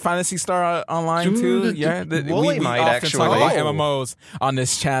 Fantasy Star Online too. Yeah, Woolie we might often actually talk about MMOs on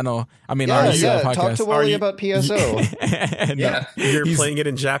this channel. I mean, our podcast. Talk to Woolie about PSO. Yeah, you're playing it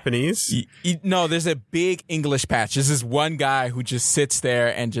in Japanese. No, there's a big English patch. There's this one guy who just sits there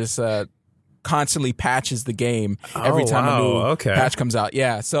and just constantly patches the game every time a new patch comes out.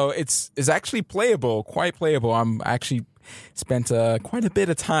 Yeah, so it's actually playable, quite playable. I'm actually spent quite a bit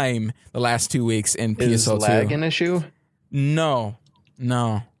of time the last 2 weeks in PSO2. Is lag an issue? No,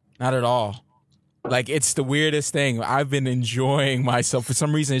 No, not at all. Like, it's the weirdest thing. I've been enjoying myself. For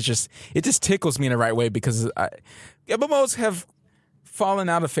some reason, it just tickles me in the right way because MMOs have fallen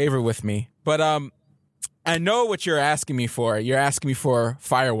out of favor with me. But I know what you're asking me for. You're asking me for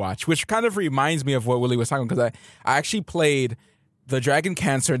Firewatch, which kind of reminds me of what Woolie was talking about, because I actually played the Dragon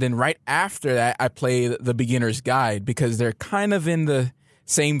Cancer. Then right after that, I played the Beginner's Guide, because they're kind of in the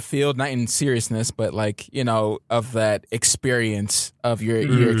same field, not in seriousness, but like, you know, of that experience of your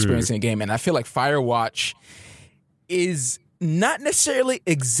experiencing a game. And I feel like Firewatch is not necessarily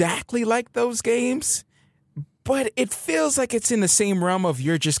exactly like those games, but it feels like it's in the same realm of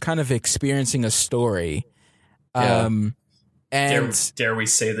you're just kind of experiencing a story. Yeah. And dare we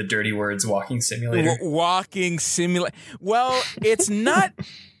say the dirty words, walking simulator? Walking simulator. Well, it's not.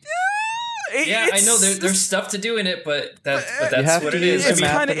 I know there's stuff to do in it, but that's what it is. You have to use a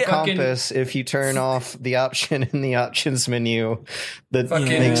map and compass if you turn off the option in the options menu that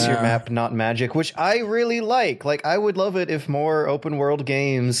makes your map not magic, which I really like. Like, I would love it if more open world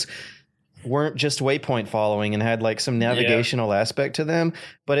games weren't just waypoint following and had like some navigational aspect to them,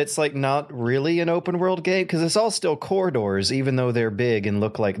 but it's like not really an open world game because it's all still corridors, even though they're big and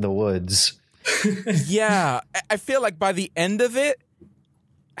look like the woods. Yeah, I feel like by the end of it,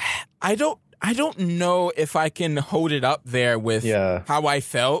 I don't know if I can hold it up there with how I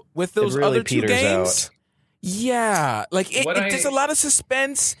felt with those really other two games. Out. Yeah, like there's a lot of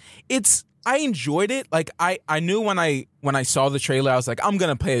suspense. I enjoyed it. Like I knew when I saw the trailer, I was like, I'm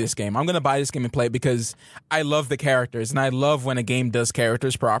gonna play this game. I'm gonna buy this game and play it because I love the characters and I love when a game does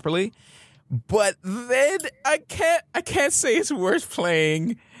characters properly. But then I can't say it's worth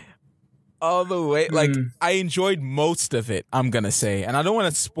playing all the way. Like, I enjoyed most of it, I'm gonna say, and I don't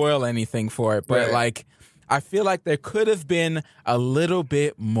want to spoil anything for it, but like, I feel like there could have been a little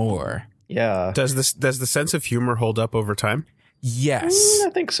bit more. Yeah. Does the sense of humor hold up over time? Yes, I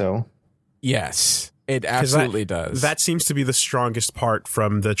think so. Yes, it absolutely does. That seems to be the strongest part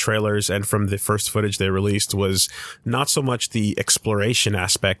from the trailers and from the first footage they released, was not so much the exploration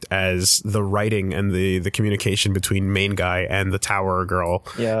aspect as the writing and the communication between main guy and the tower girl.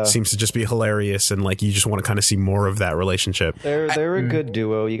 Yeah. Seems to just be hilarious, and like you just want to kind of see more of that relationship. They're a good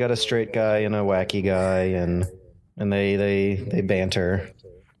duo. You got a straight guy and a wacky guy, and they banter.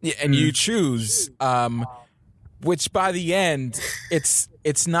 Yeah, and you choose which by the end,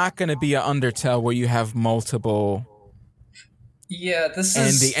 it's not going to be an Undertale where you have multiple. Yeah, this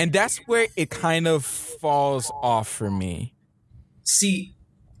is, and that's where it kind of falls off for me. See,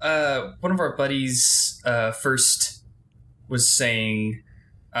 one of our buddies first was saying,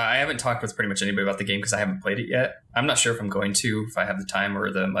 I haven't talked with pretty much anybody about the game because I haven't played it yet. I'm not sure if I'm going to, if I have the time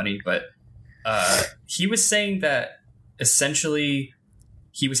or the money, but he was saying that essentially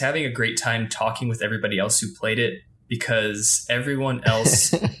he was having a great time talking with everybody else who played it because everyone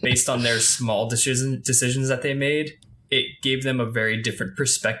else, based on their small decisions that they made, it gave them a very different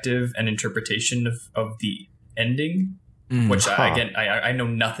perspective and interpretation of the ending, which I know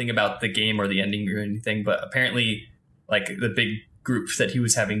nothing about the game or the ending or anything, but apparently like the big group that he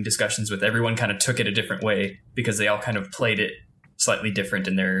was having discussions with, everyone kind of took it a different way because they all kind of played it slightly different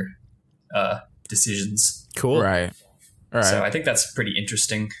in their decisions. Cool. Right. Right. So I think that's pretty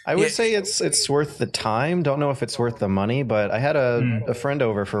interesting. I would say it's worth the time. Don't know if it's worth the money, but I had a friend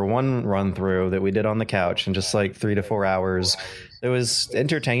over for one run through that we did on the couch in just like 3 to 4 hours. It was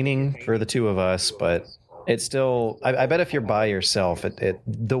entertaining for the two of us, but it's still, I bet if you're by yourself,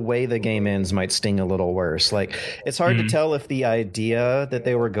 the way the game ends might sting a little worse. Like, it's hard to tell if the idea that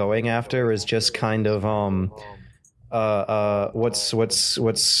they were going after is just kind of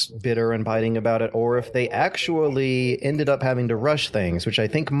what's bitter and biting about it, or if they actually ended up having to rush things, which I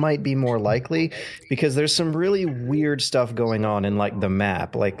think might be more likely, because there's some really weird stuff going on in like the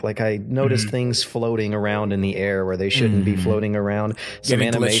map. Like I noticed things floating around in the air where they shouldn't be floating around, some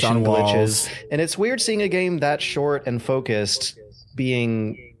animation glitches, and it's weird seeing a game that short and focused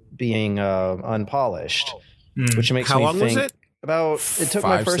being unpolished, which makes me think. How long was it? It took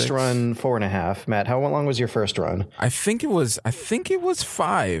my first run 4.5. Matt, how long was your first run? I think it was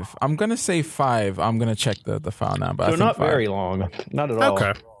 5. I'm gonna say 5. I'm gonna check the file now, but so not 5. Very long, not at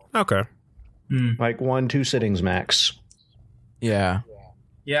all. Okay. Like 1-2 sittings max. Yeah.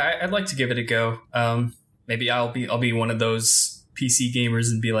 I'd like to give it a go. Maybe I'll be one of those PC gamers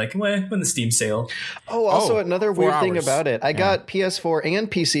and be like, when the Steam sale. Also another weird thing about it. I got PS4 and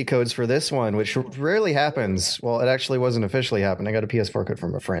PC codes for this one, which rarely happens. Well, it actually wasn't officially happened. I got a PS4 code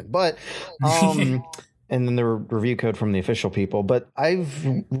from a friend, but and then the review code from the official people. But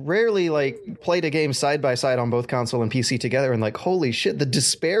I've rarely like played a game side by side on both console and PC together, and like, holy shit, the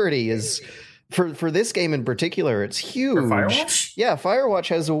disparity is for this game in particular, it's huge. For Firewatch? Yeah, Firewatch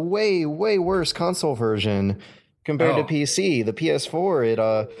has a way worse console version compared to PC. The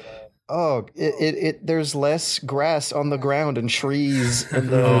PS4, there's less grass on the ground and trees in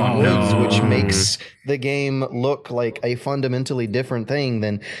the woods, which makes the game look like a fundamentally different thing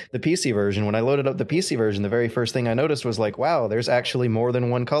than the PC version. When I loaded up the PC version, the very first thing I noticed was like, wow, there's actually more than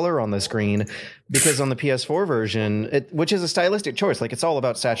one color on the screen, because on the PS4 version, which is a stylistic choice, like it's all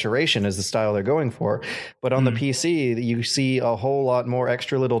about saturation is the style they're going for. But on the PC, you see a whole lot more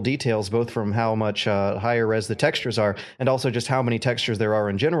extra little details, both from how much higher res the textures are, and also just how many textures there are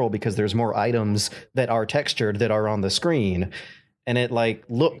in general, because there's more items that are textured that are on the screen. And it like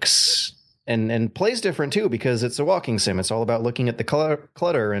looks and plays different too, because it's a walking sim. It's all about looking at the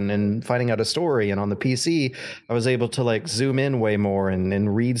clutter and finding out a story. And on the PC, I was able to like zoom in way more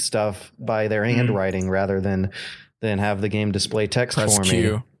and read stuff by their handwriting rather than have the game display text for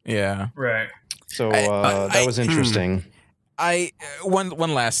me. Yeah. Right. So that was interesting.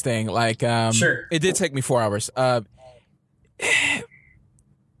 One last thing, like sure. It did take me 4 hours.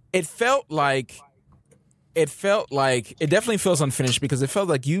 It definitely feels unfinished, because it felt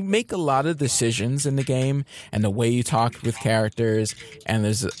like you make a lot of decisions in the game and the way you talk with characters, and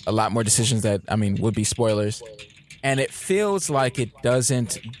there's a lot more decisions that, would be spoilers. And it feels like it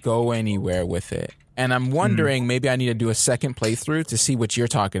doesn't go anywhere with it. And I'm wondering, maybe I need to do a second playthrough to see what you're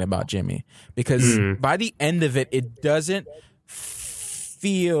talking about, Jimmy. Because by the end of it, it doesn't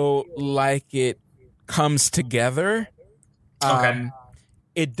feel like it comes together. Okay.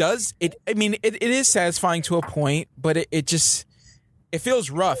 It does. It is satisfying to a point, but it feels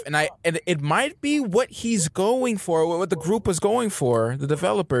rough, and it might be what he's going for, what the group was going for, the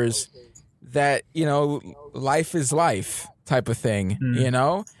developers, that life is life type of thing, and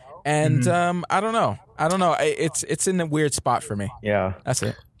I don't know. It's in a weird spot for me. Yeah, that's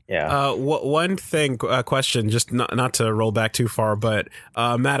it. Yeah. One thing, question, just not to roll back too far, but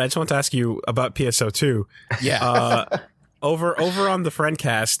Matt, I just want to ask you about PSO2. Yeah. Over on the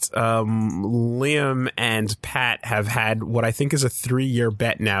Friendcast, Liam and Pat have had what I think is a 3-year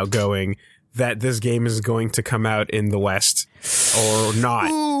bet now going that this game is going to come out in the West or not.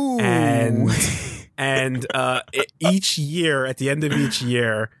 Ooh. And each year, at the end of each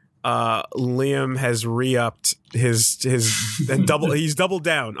year, Liam has re-upped he's doubled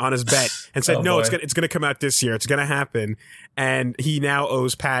down on his bet and said, it's gonna come out this year. It's gonna happen. And he now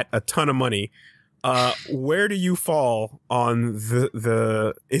owes Pat a ton of money. Where do you fall on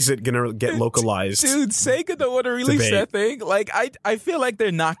the is it gonna get localized? Dude, Sega don't want to release that thing. Like I feel like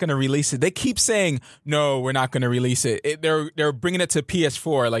they're not gonna release it. They keep saying no, we're not gonna release it. They're bringing it to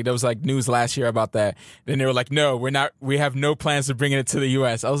PS4. Like there was like news last year about that. Then they were like, no, we're not. We have no plans of bringing it to the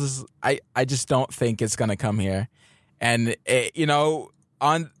US. I just don't think it's gonna come here. And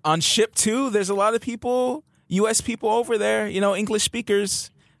on Ship 2, there's a lot of people, US people over there, English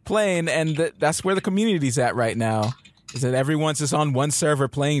speakers playing, and that's where the community's at right now, is that everyone's just on one server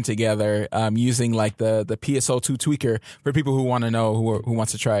playing together, using like the PSO2 tweaker for people who want to know, who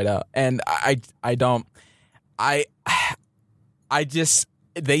wants to try it out. And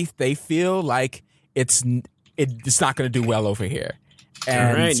they feel like it's not going to do well over here. And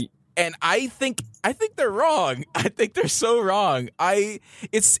all right. And I think they're wrong. I think they're so wrong.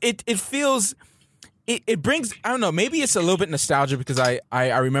 It feels. It brings, I don't know, maybe it's a little bit nostalgia, because I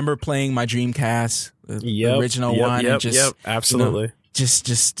remember playing my Dreamcast, the original one. And just, You absolutely. know,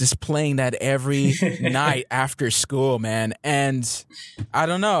 just playing that every night after school, man. And I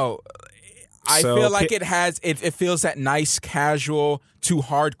don't know. I feel like it feels that nice casual to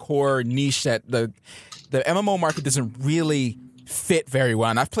hardcore niche that the MMO market doesn't really fit very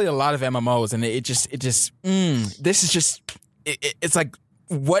well. And I've played a lot of MMOs, and this is just, it's like,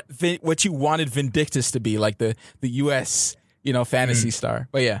 what you wanted Vindictus to be, like the US, Phantasy Star.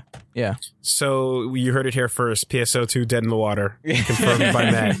 But yeah. So you heard it here first. PSO2 dead in the water. Confirmed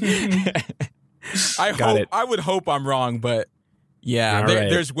by Matt. I would hope I'm wrong, but yeah,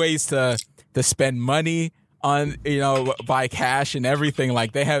 there's ways to spend money on, buy cash and everything.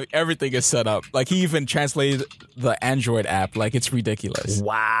 Like they have, everything is set up. Like he even translated the Android app. Like it's ridiculous.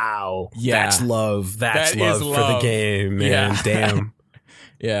 Wow. Yeah. That's love. That's love for the game, man. Yeah. Damn.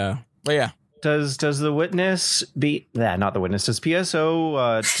 Yeah, but yeah. Does the Witness not the Witness? Does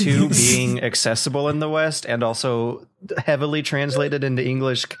PSO 2 being accessible in the West and also heavily translated into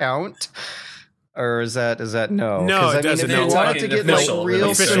English count? Or is that no? No, it doesn't. If you want to get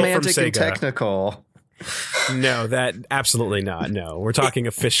real semantic and technical. No, that absolutely not. No, we're talking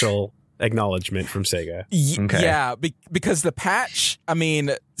official acknowledgement from Sega. Okay. Yeah, because the patch, I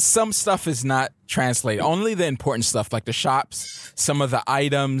mean, some stuff is not translated. Only the important stuff, like the shops, some of the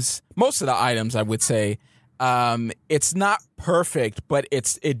items, most of the items, I would say. It's not perfect, but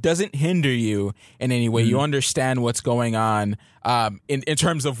it doesn't hinder you in any way. You understand what's going on in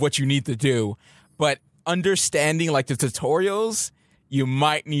terms of what you need to do. But understanding like the tutorials, you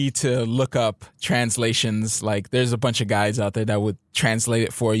might need to look up translations. Like there's a bunch of guys out there that would translate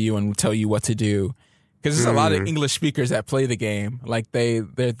it for you and tell you what to do. Because there's a lot of English speakers that play the game. Like they're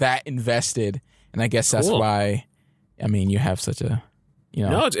that invested. And I guess that's why, I mean, you have such a, you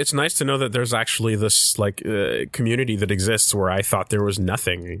know. No, it's nice to know that there's actually this like community that exists where I thought there was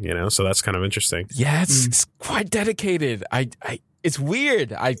nothing, you know, so that's kind of interesting. Yeah, it's quite dedicated. It's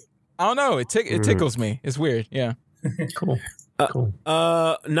weird. I don't know. It tickles me. It's weird. Yeah. Cool. Cool.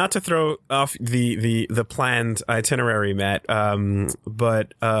 Not to throw off the planned itinerary, Matt,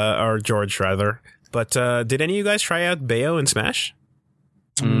 but or George rather. But did any of you guys try out Bayo and Smash?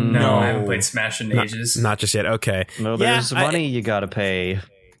 No, I haven't played Smash in ages. Not just yet. Okay. No, there's money you gotta pay.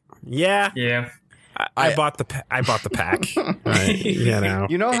 Yeah. Yeah. I bought the pack. Right,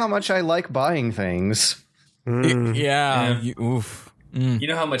 You know how much I like buying things. Oof. You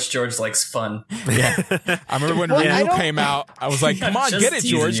know how much George likes fun. Yeah. I remember when Ryu came out, I was like, come on, get it,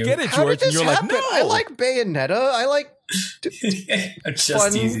 George. Get it, How George. did And this you're happen? like, no. I like Bayonetta. I like I'm just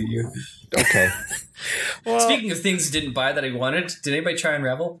fun. teasing you. Okay. Speaking of things you didn't buy that I wanted, did anybody try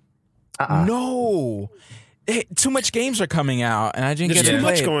Unravel? No. Too much games are coming out, and I didn't There's get to too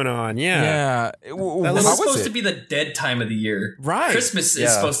play much it. going on. Yeah. This How is was supposed it? to be the dead time of the year. Right. Christmas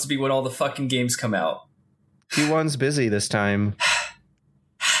is supposed to be when all the fucking games come out. Q1's busy this time.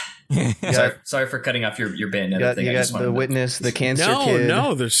 Sorry for cutting off your Bayonetta thing. You got the Witness, the Cancer Kid.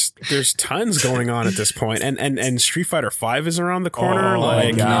 No, there's tons going on at this point, and Street Fighter V is around the corner. Oh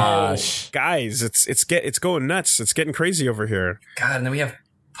my gosh, guys, it's going nuts. It's getting crazy over here. God, and then we have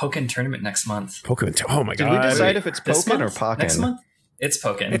Pokken tournament next month. Pokken. Oh my Did god. we decide if it's Pokken or Pokken? Next month? It's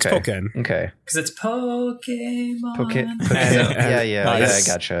Pokken. It's Pokken. Okay. Because it's Pokemon. Pokken. Nice.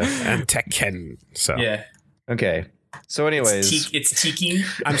 I gotcha. And Tekken. So yeah. Okay. So, anyways, it's Tiki.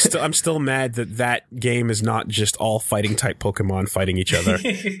 I'm still mad that game is not just all fighting type Pokemon fighting each other.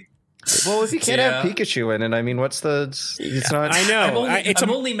 well, if you can't have Pikachu in it, I mean, what's the? It's not. I know. I'm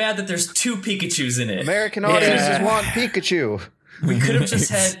only mad that there's two Pikachus in it. American audiences want Pikachu. We could have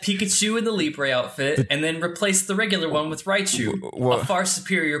just had Pikachu in the Libre outfit and then replaced the regular one with Raichu, a far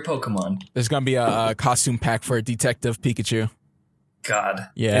superior Pokemon. There's gonna be a costume pack for Detective Pikachu. God.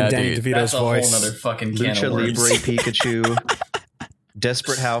 Yeah, and Danny DeVito's that's a voice. whole nother fucking can Lucha of worms. Libre Pikachu.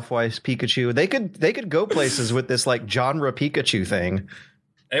 Desperate Housewives Pikachu. They could go places with this like genre Pikachu thing.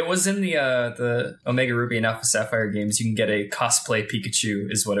 It was in the Omega Ruby and Alpha Sapphire games. You can get a cosplay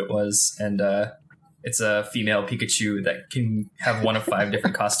Pikachu, is what it was, and it's a female Pikachu that can have one of 5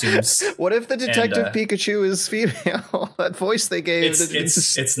 different costumes. What if the Detective Pikachu is female? That voice they gave. It's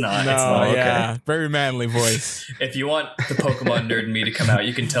not. No, it's not. yeah, very manly voice. If you want the Pokemon nerd in me to come out,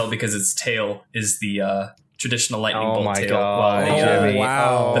 you can tell because its tail is the traditional lightning bolt tail. God, While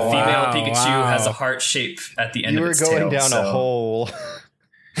wow. the female Pikachu has a heart shape at the end of its tail. You were going down a hole.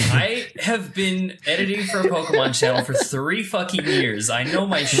 I have been editing for a Pokemon channel for 3 fucking years. I know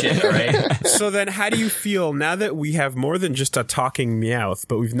my shit, all right? So then how do you feel now that we have more than just a talking Meowth,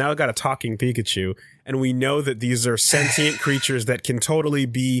 but we've now got a talking Pikachu, and we know that these are sentient creatures that can totally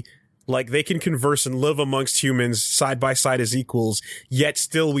be, like, they can converse and live amongst humans side by side as equals, yet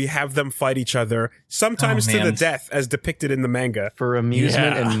still we have them fight each other, sometimes to the death, as depicted in the manga. For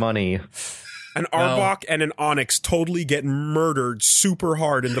amusement and money. An Arbok and an Onix totally get murdered super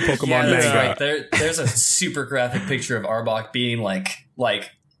hard in the Pokemon manga. That's right. There's a super graphic picture of Arbok being like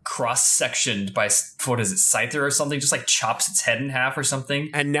cross-sectioned by, what is it, Scyther or something, just like chops its head in half or something.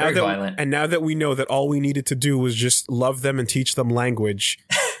 And now Very violent. And now that we know that all we needed to do was just love them and teach them language,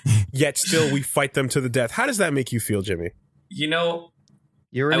 yet still we fight them to the death. How does that make you feel, Jimmy? You know,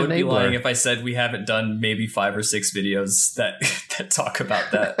 You're I an would be enabler. lying if I said we haven't done maybe 5 or 6 videos that talk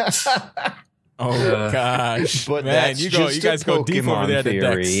about that. Oh gosh, But man, that's you just guys go deep over there.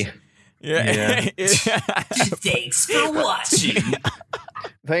 theory. The decks. Yeah. Thanks for watching.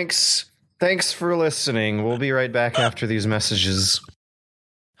 Thanks for listening. We'll be right back after these messages.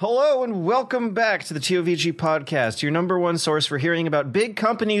 Hello and welcome back to the TOVG podcast, your number one source for hearing about big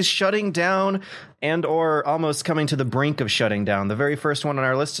companies shutting down and or almost coming to the brink of shutting down. The very first one on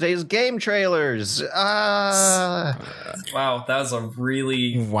our list today is game trailers. Wow, that was a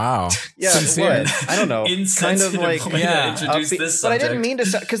really Wow. Yeah, Sincere. what? I don't know. Kind of insensitive like way to introduce this but subject. I didn't mean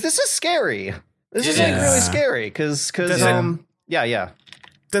to, because this is scary. This is like is. really scary because Yeah. yeah.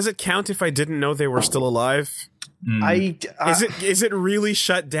 does it count if I didn't know they were still alive? Is it really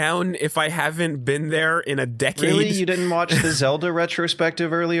shut down if I haven't been there in a decade? Really, you didn't watch the Zelda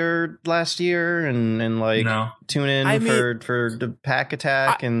retrospective earlier last year and like tune in for the Pack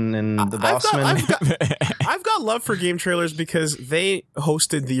Attack and the Bossman? I've got love for game trailers because they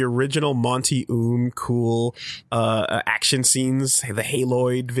hosted the original Monty cool action scenes, the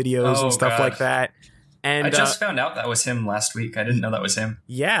Haloid videos and stuff like that. And I just found out that was him last week. I didn't know that was him.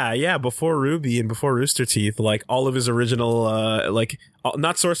 Yeah. Before Ruby and before Rooster Teeth, like all of his original,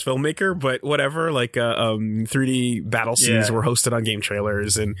 not source filmmaker, but whatever, 3D battle scenes were hosted on game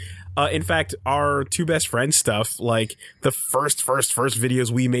trailers. And in fact, our two best friends stuff, like the first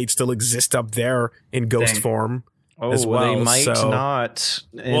videos we made still exist up there in ghost form. Oh, as well. They might not.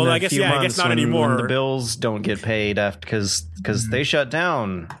 I guess not anymore. When the bills don't get paid because they shut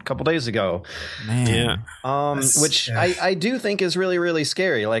down a couple days ago. Man. Which I do think is really, really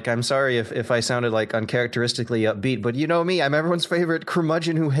scary. Like, I'm sorry if I sounded like uncharacteristically upbeat, but you know me, I'm everyone's favorite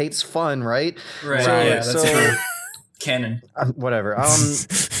curmudgeon who hates fun, right? Right. That's true. Canon. Whatever.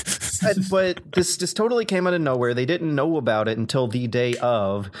 But this totally came out of nowhere. They didn't know about it until the day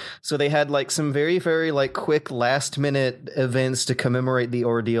of. So they had like some very, very like quick last minute events to commemorate the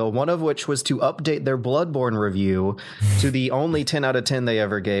ordeal. One of which was to update their Bloodborne review to the only 10 out of 10 they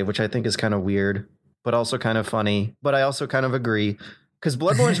ever gave, which I think is kind of weird, but also kind of funny. But I also kind of agree because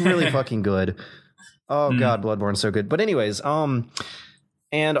Bloodborne's really fucking good. Oh God, Bloodborne's so good. But anyways,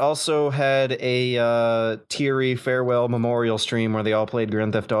 and also had a teary farewell memorial stream where they all played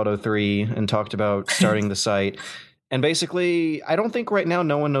Grand Theft Auto 3 and talked about starting the site. And basically, I don't think right now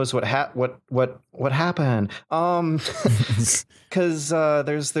no one knows what happened. Because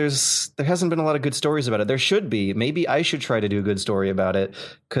there hasn't been a lot of good stories about it. There should be. Maybe I should try to do a good story about it.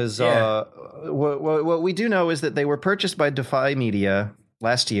 Because what we do know is that they were purchased by Defy Media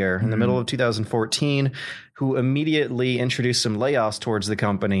last year in the middle of 2014, who immediately introduced some layoffs towards the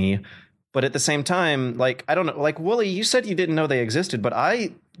company. But at the same time, like, I don't know, like, Woolie, you said you didn't know they existed, but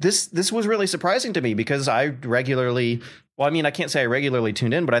this was really surprising to me because I regularly, I can't say I regularly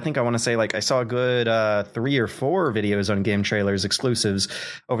tuned in, but I think I want to say like I saw a good 3 or 4 videos on game trailers exclusives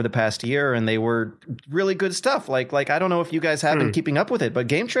over the past year, and they were really good stuff. Like I don't know if you guys have been keeping up with it, but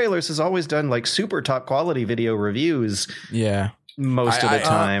Game Trailers has always done like super top quality video reviews. Yeah. Most of the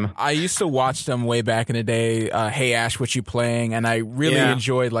time. I used to watch them way back in the day. Hey Ash, what you playing? And I really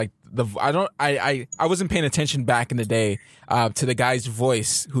enjoyed like I wasn't paying attention back in the day to the guy's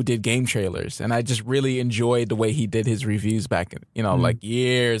voice who did game trailers, and I just really enjoyed the way he did his reviews back in, like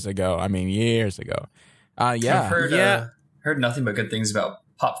years ago. I've heard nothing but good things about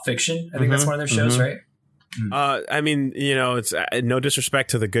Pop Fiction. I think that's one of their shows, right? It's no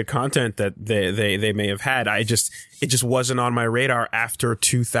disrespect to the good content that they may have had. It just wasn't on my radar after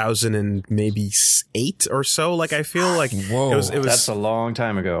 2008 or so. Like, I feel like it was that's a long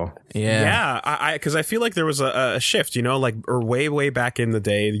time ago. Yeah. Because I feel like there was a shift, or way back in the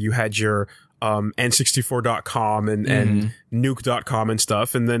day, you had your N64.com and Nuke.com and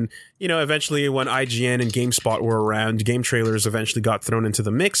stuff. And then, eventually when IGN and GameSpot were around, game trailers eventually got thrown into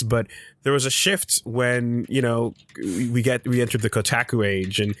the mix. But there was a shift when, we entered the Kotaku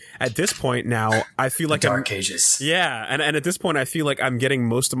age. And at this point now, I feel like Dark Ages. Yeah. And at this point, I feel like I'm getting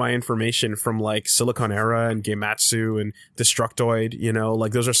most of my information from like Silicon Era and Gematsu and Destructoid,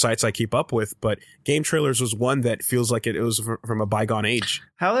 like those are sites I keep up with. But Game Trailers was one that feels like it was from a bygone age.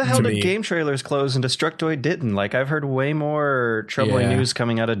 How the hell did Game Trailers close and Destructoid didn't? Like, I've heard way more troubling news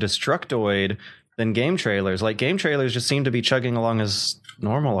coming out of Destructoid than Game Trailers. Like, Game Trailers just seem to be chugging along as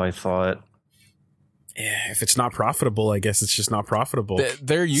normal, I thought. Yeah, if it's not profitable, I guess it's just not profitable.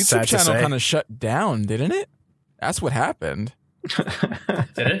 Their YouTube channel kind of shut down, didn't it? That's what happened. Did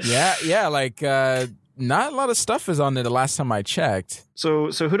it? Yeah, like not a lot of stuff is on there the last time I checked. So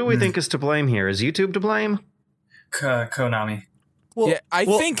who do we think is to blame here? Is YouTube to blame? Konami. Well, I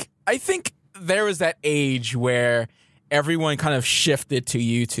think there was that age where everyone kind of shifted to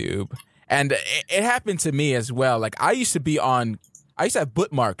YouTube, and it happened to me as well. Like, I used to have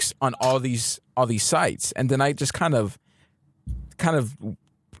bookmarks on all these sites, and then I just kind of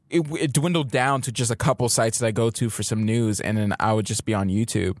it dwindled down to just a couple sites that I go to for some news, and then I would just be on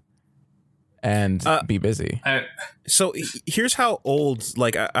YouTube and be busy. So here's how old,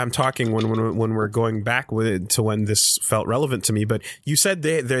 like, I'm talking when we're going back with it to when this felt relevant to me. But you said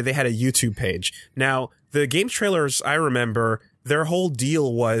they had a YouTube page. Now, the Game Trailers, I remember, their whole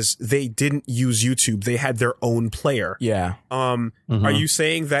deal was they didn't use YouTube. They had their own player. Yeah. Are you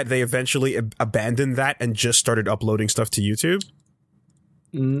saying that they eventually abandoned that and just started uploading stuff to YouTube?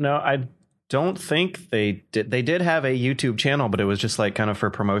 No, I don't think they did. They did have a YouTube channel, but it was just like kind of for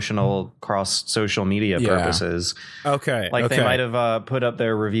promotional cross social media purposes. Okay. Like they might have put up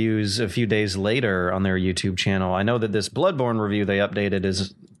their reviews a few days later on their YouTube channel. I know that this Bloodborne review they updated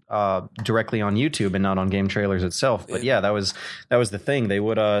is directly on YouTube and not on Game Trailers itself. But yeah, that was the thing. They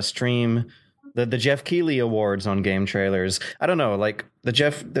would stream the Jeff Keighley Awards on Game Trailers. I don't know, like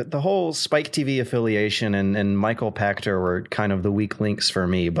the whole Spike TV affiliation and Michael Pachter were kind of the weak links for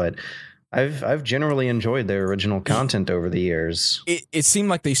me, but I've generally enjoyed their original content over the years. It seemed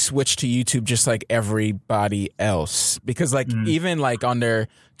like they switched to YouTube just like everybody else, because like even like on their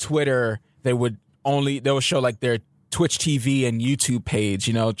Twitter they'll show like their Twitch TV and YouTube page,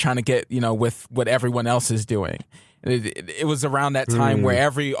 you know, trying to get, you know, with what everyone else is doing. It was around that time where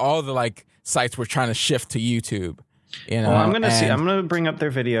all the like sites were trying to shift to YouTube. You know, well, I'm gonna bring up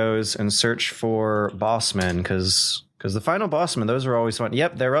their videos and search for Bossman because the final Bossman, those are always fun.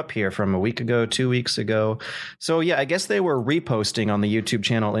 Yep, they're up here from a week ago, 2 weeks ago. So yeah, I guess they were reposting on the YouTube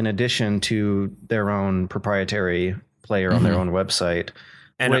channel in addition to their own proprietary player on their own website.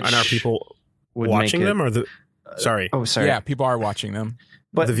 And are people watching them or the? Sorry. Oh, sorry. Yeah, people are watching them.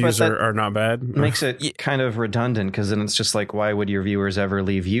 But the views are not bad. Makes it kind of redundant because then it's just like, why would your viewers ever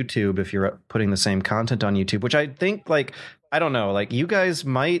leave YouTube if you're putting the same content on YouTube? Which I think, like, I don't know, like you guys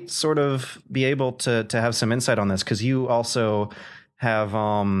might sort of be able to have some insight on this because you also have,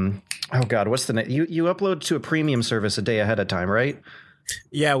 oh God, what's the name? You upload to a premium service a day ahead of time, right?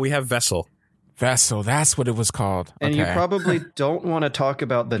 Yeah, we have Vessel. Vessel, that's what it was called. And you probably don't want to talk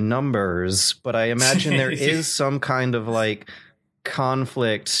about the numbers, but I imagine there is some kind of like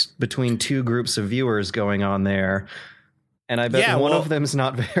conflict between two groups of viewers going on there. And I bet one of them's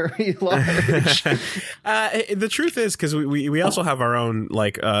not very large. The truth is, because we also have our own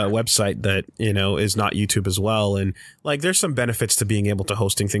like website that, you know, is not YouTube as well. And like there's some benefits to being able to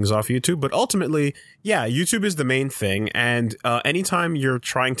hosting things off YouTube. But ultimately, yeah, YouTube is the main thing. And anytime you're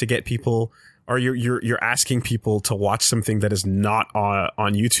trying to get people or you're asking people to watch something that is not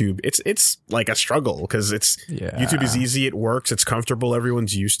on YouTube, it's like a struggle because YouTube is easy, it works, it's comfortable,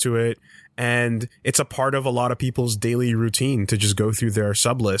 everyone's used to it, and it's a part of a lot of people's daily routine to just go through their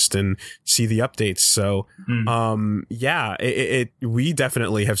sub list and see the updates. So, we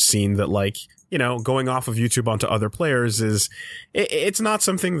definitely have seen that, like, you know, going off of YouTube onto other players it's not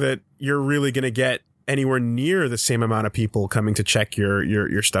something that you're really going to get anywhere near the same amount of people coming to check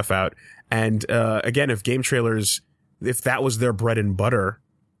your stuff out. And again, if Game Trailers, if that was their bread and butter,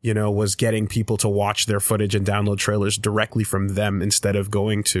 you know, was getting people to watch their footage and download trailers directly from them instead of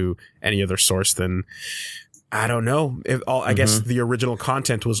going to any other source, then I don't know. I guess the original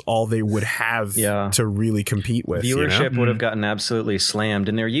content was all they would have to really compete with. Viewership would have gotten absolutely slammed.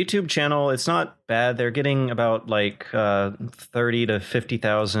 And their YouTube channel, it's not bad. They're getting about like 30 to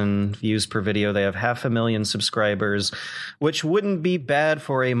 50,000 views per video. They have 500,000 subscribers, which wouldn't be bad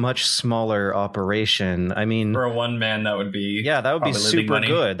for a much smaller operation. I mean, for a one man, that would be that would be super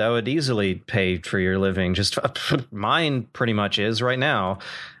good. That would easily pay for your living. Just mine pretty much is right now.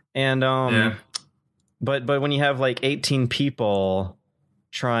 And But when you have like 18 people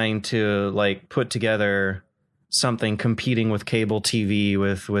trying to like put together something competing with cable TV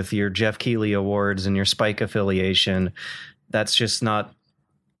with your Jeff Keighley Awards and your Spike affiliation, that's just not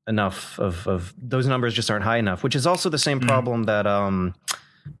enough of those numbers just aren't high enough, which is also the same problem that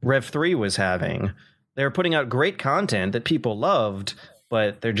Rev 3 was having. They were putting out great content that people loved,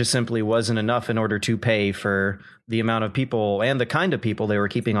 but there just simply wasn't enough in order to pay for the amount of people and the kind of people they were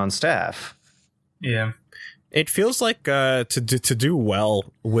keeping on staff. Yeah. It feels like to do well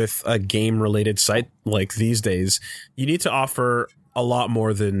with a game-related site like these days, you need to offer a lot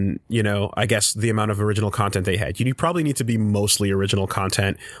more than, you know, I guess the amount of original content they had. You probably need to be mostly original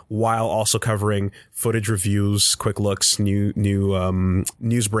content while also covering footage reviews, quick looks, new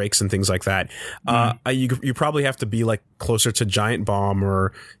news breaks and things like that. You probably have to be like closer to Giant Bomb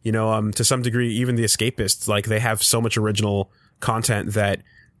or, you know, to some degree, even The Escapists. Like they have so much original content that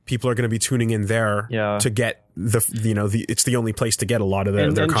people are going to be tuning in there to get it's the only place to get a lot of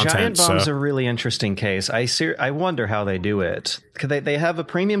their content. Giant Bomb's a really interesting case. I wonder how they do it. Because they have a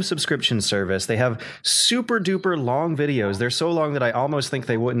premium subscription service. They have super duper long videos. They're so long that I almost think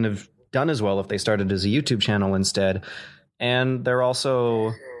they wouldn't have done as well if they started as a YouTube channel instead. And they're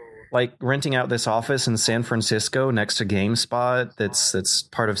also like renting out this office in San Francisco next to GameSpot that's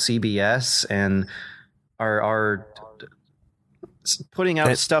part of CBS and are putting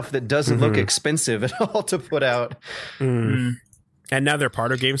out stuff that doesn't look expensive at all to put out. And now they're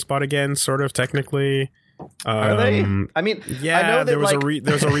part of GameSpot again, sort of, technically. Are they? I mean, yeah, I know that there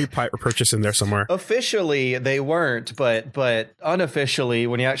was a repurchase in there somewhere. Officially, they weren't, but unofficially,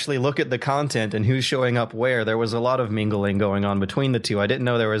 when you actually look at the content and who's showing up where, there was a lot of mingling going on between the two. I didn't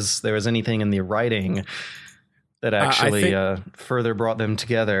know there was anything in the writing that actually further brought them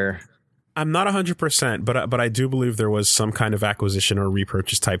together. I'm not 100%, but I do believe there was some kind of acquisition or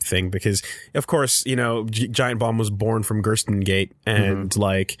repurchase type thing because, of course, Giant Bomb was born from Gerstengate, and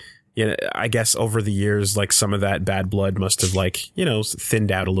I guess over the years, like some of that bad blood must have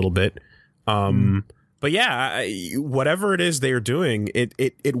thinned out a little bit. But yeah, whatever it is they are doing,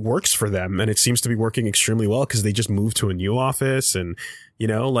 it works for them, and it seems to be working extremely well because they just moved to a new office, and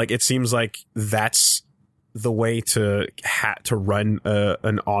it seems like that's the way to run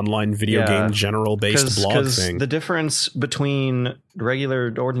an online video game general based blog thing. The difference between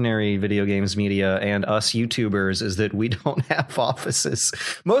regular ordinary video games media and us YouTubers is that we don't have offices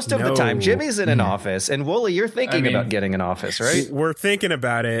most of the time. Jimmy's in an office, and Woolie, you're thinking about getting an office, right? We're thinking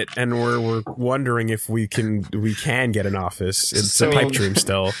about it, and we're wondering if we can get an office. It's a pipe dream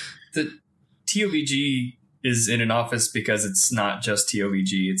still. The TOVG is in an office because it's not just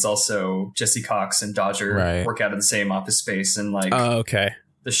TOVG. It's also Jesse Cox and Dodger work out of the same office space, and the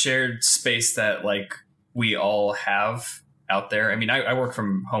shared space that we all have out there. I mean, I work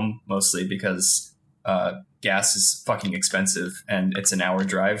from home mostly because gas is fucking expensive and it's an hour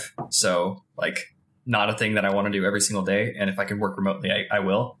drive. So not a thing that I want to do every single day. And if I can work remotely, I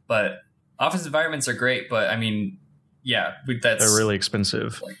will. But office environments are great. But I mean, yeah, they're really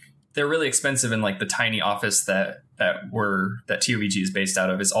expensive. They're really expensive, and the tiny office that TOVG is based out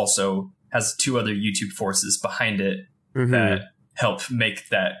of has two other YouTube forces behind it that help make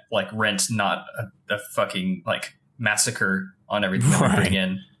that rent not a fucking massacre on everything that we bring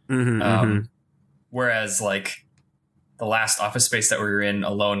in. Whereas the last office space that we were in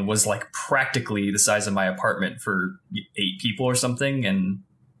alone was practically the size of my apartment for 8 people or something, and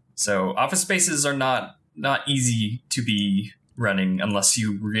so office spaces are not easy to be running unless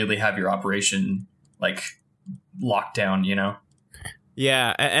you really have your operation locked down,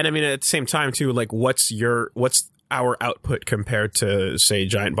 Yeah, and I mean at the same time too, what's our output compared to say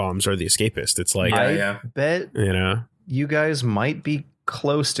Giant Bombs or The Escapist? It's I bet you guys might be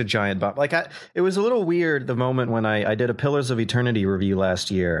close to Giant Bomb. It was a little weird the moment when I did a Pillars of Eternity review last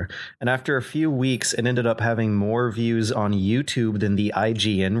year, and after a few weeks it ended up having more views on YouTube than the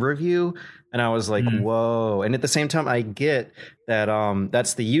IGN review. And I was like, whoa. And at the same time, I get that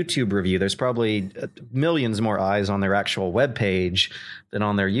that's the YouTube review. There's probably millions more eyes on their actual webpage than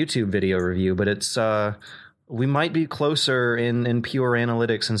on their YouTube video review. But it's we might be closer in pure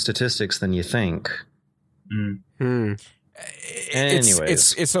analytics and statistics than you think.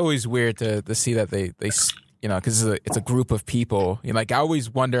 Anyways. It's always weird to see that they because it's a group of people. I always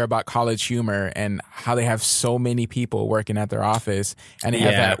wonder about College Humor and how they have so many people working at their office, and they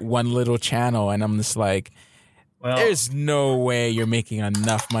have that one little channel, and I'm just there's no way you're making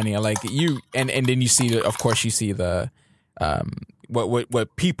enough money. And then you see, of course, you see the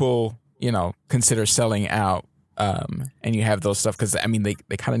what people consider selling out, and you have those stuff because I mean they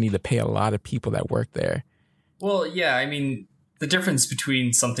kind of need to pay a lot of people that work there. Well, yeah, I mean, the difference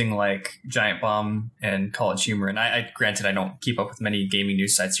between something like Giant Bomb and College Humor, and I granted I don't keep up with many gaming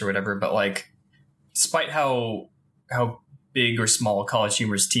news sites or whatever, but despite how big or small College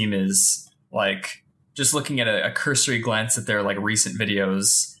Humor's team is, just looking at a cursory glance at their recent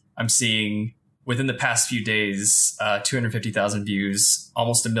videos, I'm seeing within the past few days 250,000 views,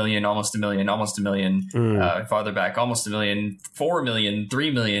 almost a million, farther back, almost a million, 4 million,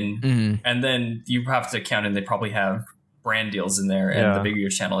 3 million, and then you have to count in they probably have brand deals in there, and the bigger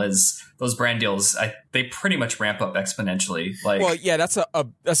your channel is, those brand deals they pretty much ramp up exponentially.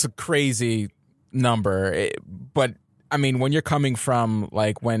 That's a crazy number, but I mean when you're coming from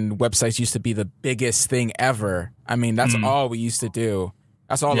when websites used to be the biggest thing ever, I mean that's all we used to do.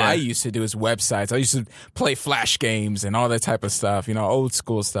 That's all I used to do is websites. I used to play Flash games and all that type of stuff, old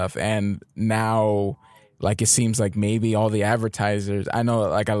school stuff, and now it seems like maybe all the advertisers, I know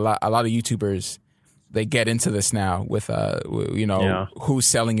a lot of YouTubers, they get into this now with who's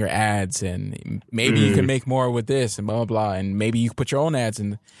selling your ads, and maybe you can make more with this and blah blah blah, and maybe you put your own ads,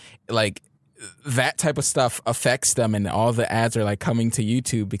 and that type of stuff affects them, and all the ads are coming to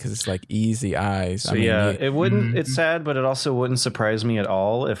YouTube because it's easy eyes. So it wouldn't. It's sad, but it also wouldn't surprise me at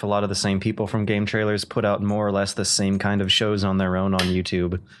all if a lot of the same people from Game Trailers put out more or less the same kind of shows on their own on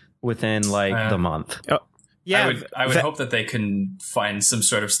YouTube within the month. Yeah, I would hope that they can find some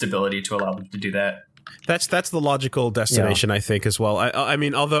sort of stability to allow them to do that. That's the logical destination, I think, as well. I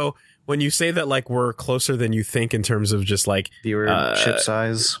mean, although when you say that we're closer than you think in terms of just viewership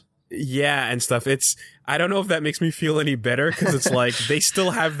size. Yeah, and stuff. I don't know if that makes me feel any better, because it's like they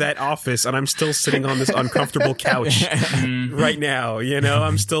still have that office and I'm still sitting on this uncomfortable couch right now.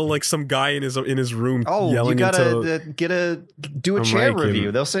 I'm still like some guy in his room yelling. You gotta do a chair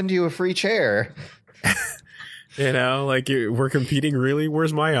review. They'll send you a free chair. Like we're competing. Really,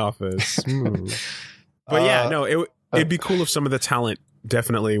 where's my office? But yeah, no, it'd be cool if some of the talent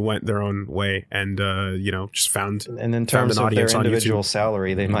definitely went their own way and just found. And in terms of their individual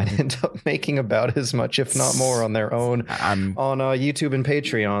salary, they might end up making about as much, if not more, on their own on YouTube and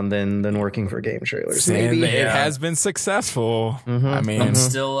Patreon than working for game trailers. Maybe it has been successful. Mm-hmm. I mean,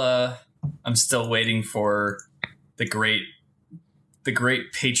 I'm still waiting for the great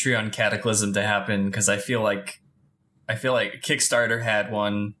Patreon cataclysm to happen, because I feel like Kickstarter had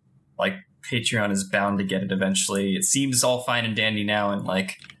one. Like, Patreon is bound to get it eventually. It seems all fine and dandy now, and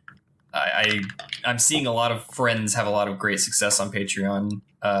like I'm seeing a lot of friends have a lot of great success on Patreon.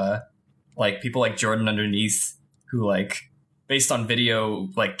 Like people like Jordan Underneath, who like based on video,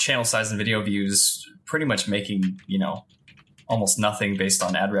 like channel size and video views, pretty much making almost nothing based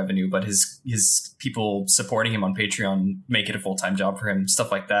on ad revenue, but his people supporting him on Patreon make it a full-time job for him.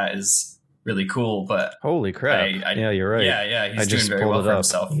 Stuff like that is really cool. But holy crap. Yeah, you're right. Yeah, he's doing very well for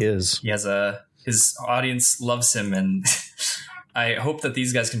himself. He is. He has his audience loves him, and I hope that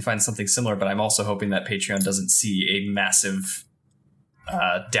these guys can find something similar, but I'm also hoping that Patreon doesn't see a massive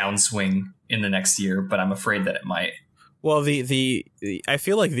downswing in the next year, but I'm afraid that it might. Well, the I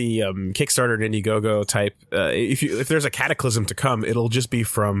feel like the Kickstarter and Indiegogo type, if there's a cataclysm to come, it'll just be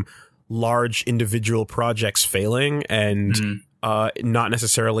from large individual projects failing and not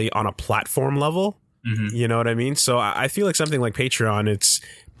necessarily on a platform level. Mm-hmm. You know what I mean? So I feel like something like Patreon, it's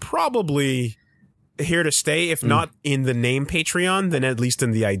probably here to stay, if not in the name Patreon, then at least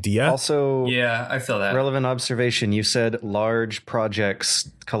in the idea. Also, yeah, I feel that. Relevant observation. You said large projects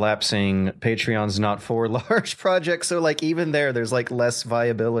collapsing. Patreon's not for large projects, so like even there's like less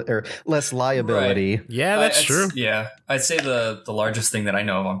viability or less liability. Right. Yeah, that's true. Yeah, I'd say the largest thing that I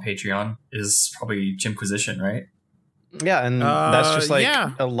know of on Patreon is probably Jimquisition, right? Yeah, and that's just like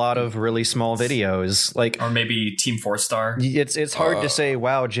a lot of really small videos, like, or maybe Team 4-Star. It's hard to say,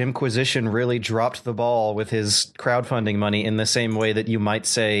 wow, Jimquisition really dropped the ball with his crowdfunding money in the same way that you might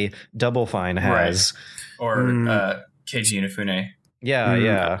say Double Fine has, or Keiji Inafune.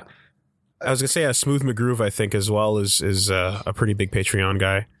 Yeah. I was gonna say Smooth McGroove, I think, as well is a pretty big Patreon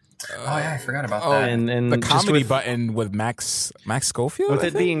guy. I forgot about that. And the comedy button with Max Schofield. With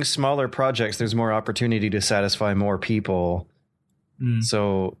it being smaller projects, there's more opportunity to satisfy more people.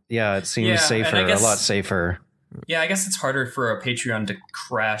 So yeah, it seems safer, a lot safer. Yeah, I guess it's harder for a Patreon to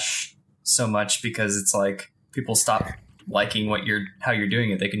crash so much because it's like people stop liking how you're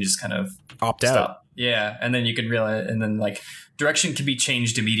doing it. They can just kind of opt stop. out. Yeah, and then you can realize, and then like direction can be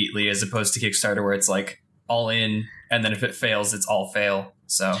changed immediately as opposed to Kickstarter where it's like all in, and then if it fails, it's all fail.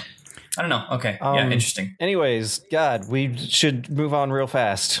 So I don't know. Okay. Yeah, interesting. Anyways, God, we should move on real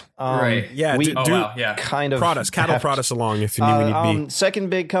fast. Right. Yeah. We kind of prod us along if you need be. Second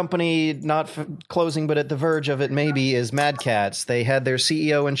big company, not closing, but at the verge of it maybe, is Mad Catz. They had their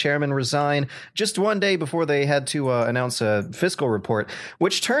CEO and chairman resign just one day before they had to announce a fiscal report,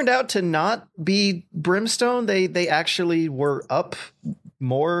 which turned out to not be brimstone. They actually were up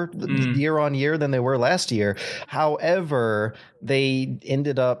more year on year than they were last year. However, they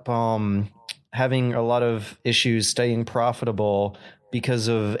ended up having a lot of issues staying profitable because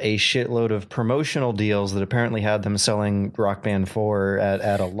of a shitload of promotional deals that apparently had them selling Rock Band 4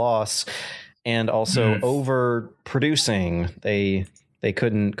 at a loss, and also overproducing. They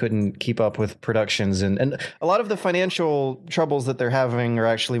couldn't keep up with productions, and a lot of the financial troubles that they're having are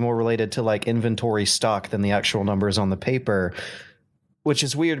actually more related to like inventory stock than the actual numbers on the paper, which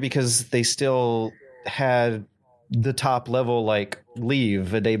is weird because they still had the top level like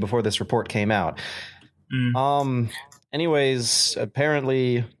leave a day before this report came out. Anyways,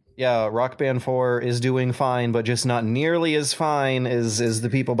 apparently, Rock Band 4 is doing fine, but just not nearly as fine as the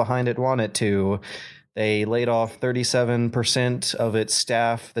people behind it want it to. They laid off 37% of its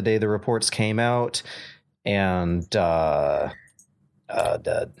staff the day the reports came out, and I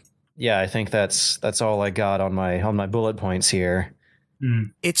think that's all I got on my bullet points here.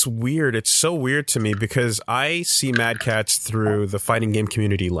 It's weird. It's so weird to me because I see Mad Catz through the fighting game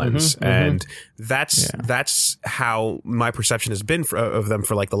community lens, and that's how my perception has been of them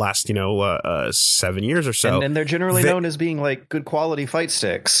for like the last 7 years or so. And they're generally known as being like good quality fight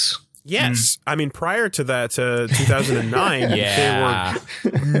sticks. Yes, I mean prior to that, to 2009,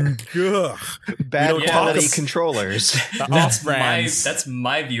 they were bad quality controllers. That's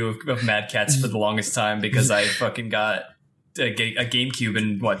my view of Mad Catz for the longest time because I fucking got a GameCube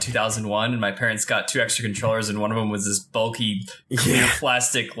in 2001, and my parents got 2 extra controllers, and one of them was this bulky clear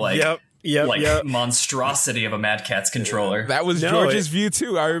plastic monstrosity of a Mad Catz controller. That was George's view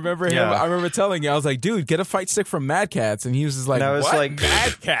too. I remember him. I remember telling you, I was like, "Dude, get a fight stick from Mad Catz," and he was just like, I was "What? like,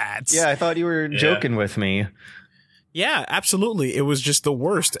 Mad Catz?" Yeah, I thought you were joking with me. Yeah, absolutely. It was just the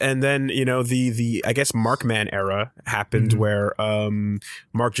worst. And then, the I guess Markman era happened where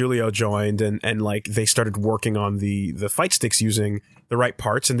Mark Giulio joined and like they started working on the fight sticks using the right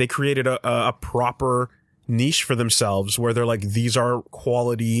parts, and they created a proper niche for themselves where they're like, these are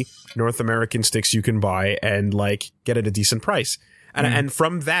quality North American sticks you can buy and like get at a decent price. And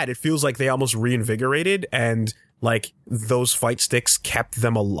from that, it feels like they almost reinvigorated, and like those fight sticks kept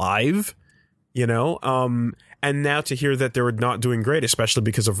them alive, and now to hear that they were not doing great, especially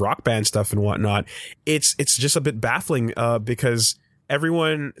because of Rock Band stuff and whatnot, it's just a bit baffling because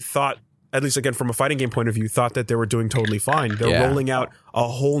everyone thought, at least again from a fighting game point of view, thought that they were doing totally fine. They're rolling out a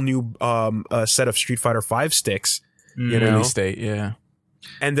whole new set of Street Fighter V sticks, Release state, yeah.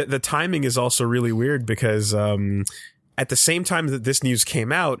 And the timing is also really weird because at the same time that this news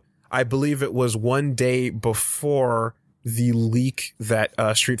came out, I believe it was one day before the leak that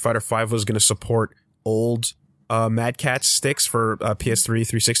Street Fighter V was going to support old Mad Catz sticks for PS3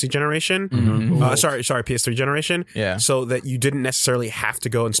 360 generation. Sorry, PS3 generation. Yeah. So that you didn't necessarily have to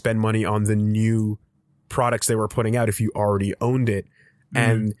go and spend money on the new products they were putting out if you already owned it.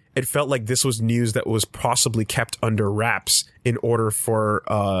 And it felt like this was news that was possibly kept under wraps in order for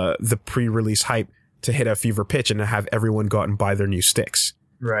the pre-release hype to hit a fever pitch and to have everyone go out and buy their new sticks.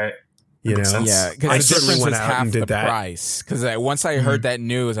 Right. Yeah, because the difference was half the price. Because once I heard that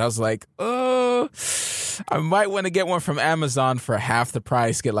news, I was like, oh, I might want to get one from Amazon for half the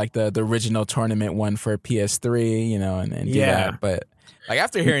price. Get like the original tournament one for PS3, and do that. But like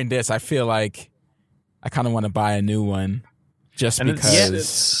after hearing this, I feel like I kind of want to buy a new one just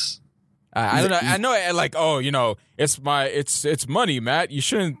because. I don't know. I know, like, it's money, Matt. You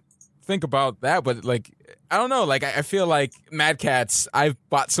shouldn't think about that, but like. I don't know. Like, I feel like Mad Catz, I've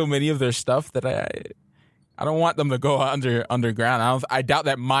bought so many of their stuff that I don't want them to go underground. I doubt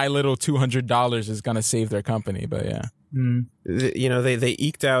that my little $200 is going to save their company, but yeah. They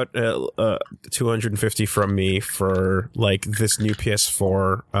eked out $250 from me for like this new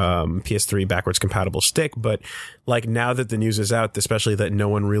PS4, PS3 backwards compatible stick. But like now that the news is out, especially that no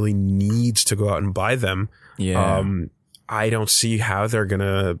one really needs to go out and buy them. Yeah. I don't see how they're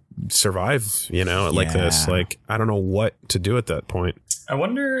gonna survive, like this. Like, I don't know what to do at that point. I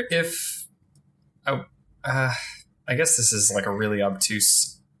wonder if, I guess this is like a really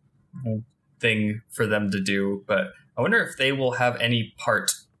obtuse thing for them to do, but I wonder if they will have any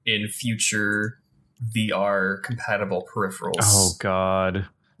part in future VR compatible peripherals. Oh God.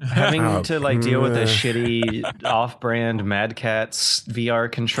 Having to like deal with a shitty off-brand Mad Catz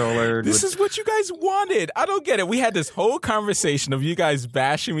VR controller. This is what you guys wanted. I don't get it. We had this whole conversation of you guys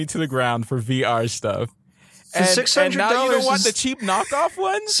bashing me to the ground for VR stuff. And $600 now you don't want the cheap knockoff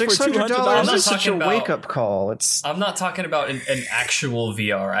ones for $600 is such a wake-up call. I'm not talking about an actual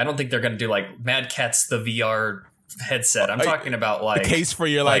VR. I don't think they're going to do like Mad Catz the VR headset. I'm talking about like a case for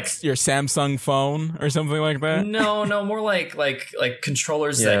your your Samsung phone or something like that. No, more like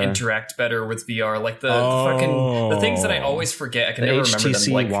controllers that interact better with VR, like the things that I always forget. I can never remember them.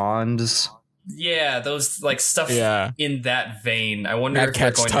 HTC wands. Yeah, those like stuff in that vein. I wonder Mad if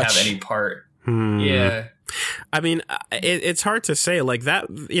they're Catz going to have any part. Yeah. I mean, it's hard to say like that.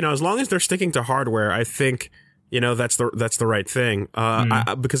 As long as they're sticking to hardware, I think. That's the right thing.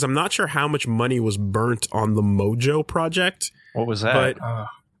 Because I'm not sure how much money was burnt on the Mojo project. What was that? But,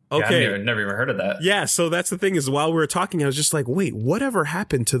 okay, I've never even heard of that. Yeah, so that's the thing is while we were talking, I was just like, wait, whatever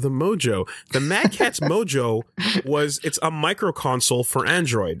happened to the Mojo? The Mad Catz Mojo it's a micro console for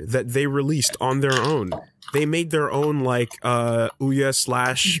Android that they released on their own. They made their own like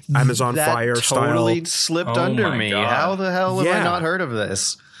Ouya / Amazon Fire style. That totally slipped under me. God. How the hell have I not heard of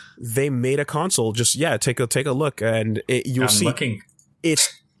this? They made a console. Just take a look, and you'll see. Looking. It's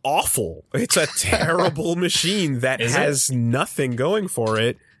awful. It's a terrible machine that has nothing going for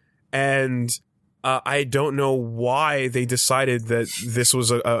it, and I don't know why they decided that this was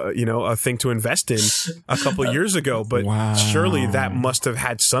a thing to invest in a couple of years ago. But surely that must have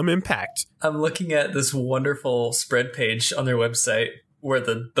had some impact. I'm looking at this wonderful spread page on their website where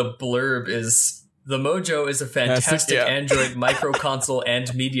the blurb is. The Mojo is a fantastic Android micro console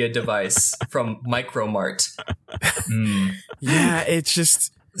and media device from Micromart. Yeah, it's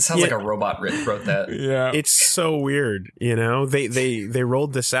just it sounds like a robot wrote that. Yeah, it's so weird. They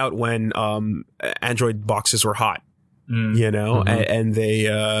rolled this out when Android boxes were hot. And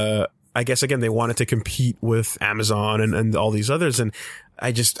they I guess again they wanted to compete with Amazon and all these others, and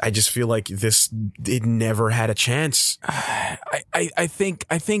I just feel like it never had a chance. I think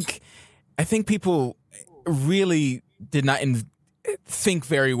people really did not think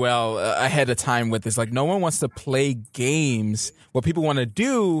very well ahead of time with this. Like, no one wants to play games. What people want to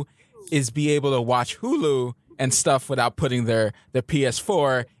do is be able to watch Hulu and stuff without putting their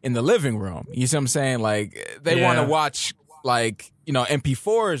PS4 in the living room. You see what I'm saying? Like, they want to watch, like, you know,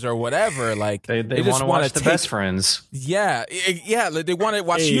 MP4s or whatever. Like, they just want to watch The Best Friends. Yeah. Like, they want to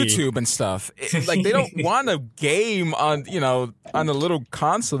watch YouTube and stuff. Like, they don't want to game on, you know, on a little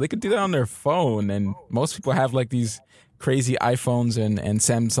console. They could do that on their phone. And most people have like these crazy iPhones and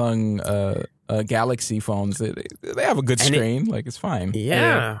Samsung Galaxy phones. They have a good screen. Like, it's fine.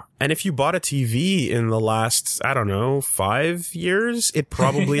 Yeah. And if you bought a TV in the last, I don't know, 5 years, it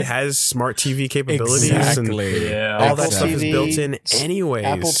probably has smart TV capabilities. Exactly. And all that stuff is built in anyways.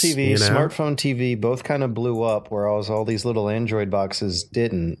 Apple TV, smartphone TV, both kind of blew up, whereas all these little Android boxes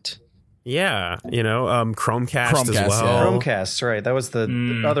didn't. Yeah, you know, Chromecast as well. Yeah. Chromecast, right? That was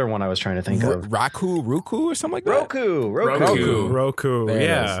the other one I was trying to think of. Roku or something like that. Roku.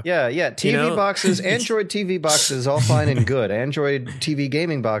 Yeah. TV boxes, Android TV boxes, all fine and good. Android TV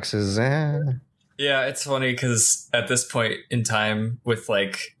gaming boxes. Yeah, it's funny because at this point in time, with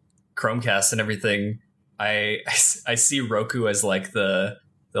like Chromecast and everything, I see Roku as like the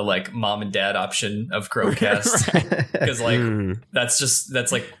like mom and dad option of Chromecast because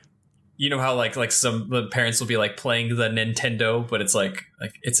that's like. You know how like some the parents will be like playing the Nintendo, but it's like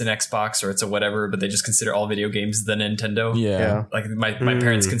it's an Xbox or it's a whatever, but they just consider all video games the Nintendo. Yeah. Like my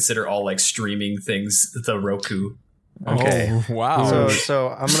parents consider all like streaming things the Roku. Okay. Oh, wow. So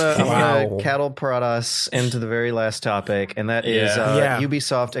I'm gonna cattle prod us into the very last topic, and that is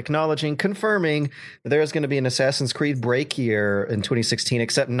Ubisoft confirming that there is going to be an Assassin's Creed break year in 2016,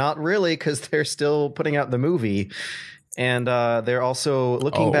 except not really, because they're still putting out the movie. And they're also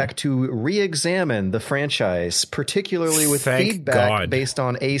looking back to re-examine the franchise, particularly with feedback based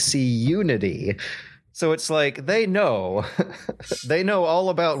on AC Unity. So it's like they know all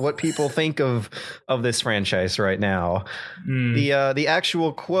about what people think of this franchise right now. The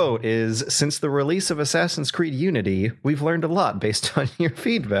actual quote is, "Since the release of Assassin's Creed Unity, we've learned a lot based on your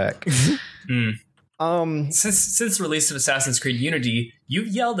feedback." Since the release of Assassin's Creed Unity, you've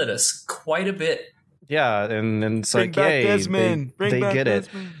yelled at us quite a bit. Yeah, and it's Bring like, back yay, Desmond. they get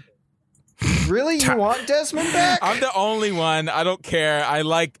Desmond. it. Really? You want Desmond back? I'm the only one. I don't care. I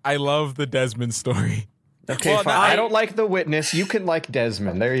love the Desmond story. Okay, fine. I don't like The Witness. You can like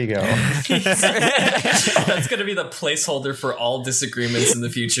Desmond. There you go. That's going to be the placeholder for all disagreements in the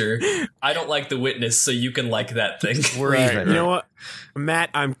future. I don't like The Witness, so you can like that thing. We're even. You know what,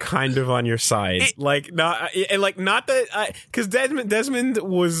 Matt? I'm kind of on your side. Not that because Desmond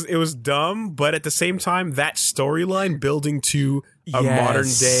was dumb, but at the same time, that storyline building to a modern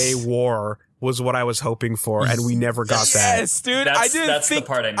day war was what I was hoping for, and we never got that. Yes, dude. That's the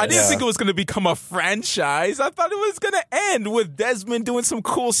part I missed. I didn't think it was going to become a franchise. I thought it was going to end with Desmond doing some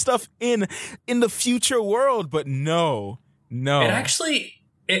cool stuff in the future world, but no.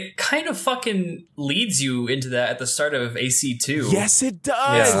 It kind of fucking leads you into that at the start of AC2. Yes, it does.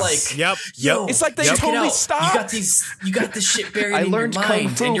 Yeah. It's like, yep. It's like they totally stopped. You got this shit buried I in learned your mind,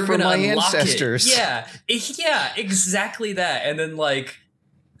 Kung Fu and you're from gonna my unlock ancestors. it. Yeah, exactly that. And then like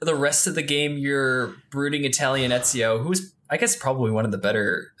the rest of the game, you're brooding Italian Ezio, who's I guess probably one of the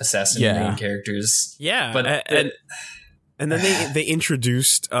better assassin main characters. Yeah, but and then they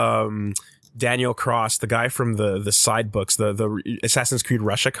introduced Daniel Cross, the guy from the side books, the Assassin's Creed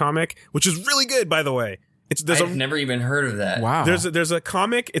Russia comic, which is really good, by the way. I've never even heard of that. Wow. There's a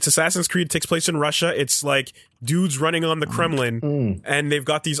comic. It's Assassin's Creed. It takes place in Russia. It's like dudes running on the Kremlin, and they've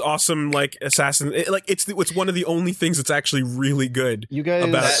got these awesome like assassins. It's one of the only things that's actually really good. You guys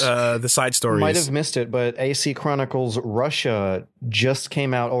about the side stories might have missed it, but AC Chronicles Russia just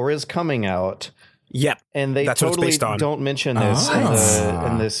came out or is coming out. Yep, and they that's totally based on. Don't mention this in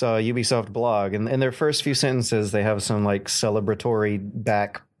this Ubisoft blog. And in their first few sentences, they have some like celebratory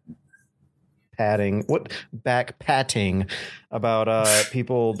back patting about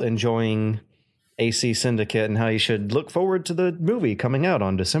people enjoying AC Syndicate and how you should look forward to the movie coming out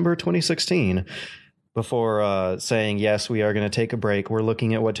on December 2016 before saying, yes, we are going to take a break. We're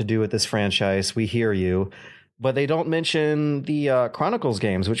looking at what to do with this franchise. We hear you. But they don't mention the Chronicles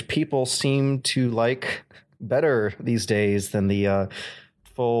games, which people seem to like better these days than the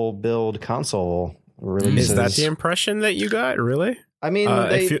full build console releases. Is that the impression that you got? Really? I mean,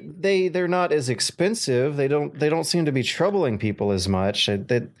 they're not as expensive. They don't seem to be troubling people as much.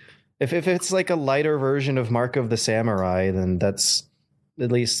 If it's like a lighter version of Mark of the Samurai, then that's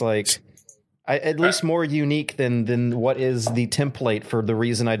at least more unique than what is the template for the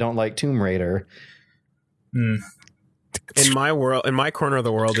reason I don't like Tomb Raider. In my corner of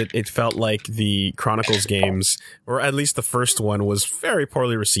the world, it felt like the Chronicles games, or at least the first one, was very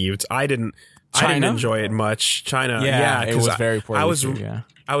poorly received. I didn't enjoy it much. China, it was very poorly received. Yeah.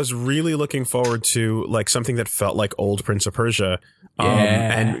 I was really looking forward to like something that felt like old Prince of Persia,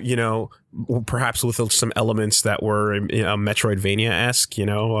 and perhaps with some elements that were Metroidvania-esque,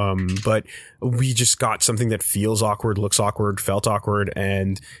 but we just got something that feels awkward, looks awkward, felt awkward,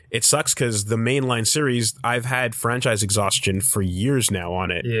 and it sucks because the mainline series, I've had franchise exhaustion for years now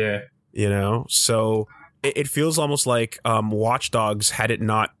on it. Yeah, so it feels almost like Watch Dogs, had it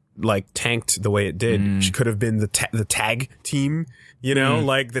not like tanked the way it did, could have been the tag team.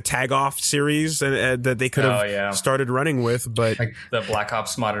 Like the Tag Off series that they could have started running with, but like the Black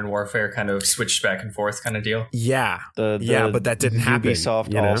Ops Modern Warfare kind of switched back and forth kind of deal. Yeah, but that didn't happen.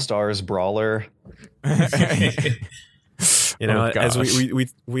 Ubisoft All-Stars Brawler. As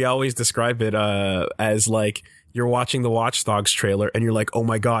we always describe it as like you're watching the Watch Dogs trailer and you're like, oh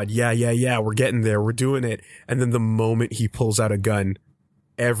my god, yeah, we're getting there, we're doing it, and then the moment he pulls out a gun,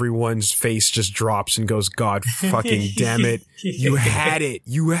 everyone's face just drops and goes, God fucking damn it. You had it.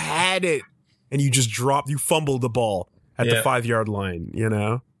 And you just you fumbled the ball at the 5-yard line,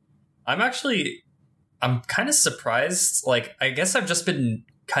 I'm kind of surprised. Like, I guess I've just been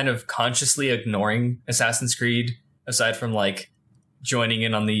kind of consciously ignoring Assassin's Creed, aside from like joining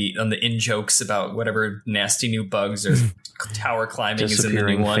in on the in-jokes about whatever nasty new bugs or tower climbing is in the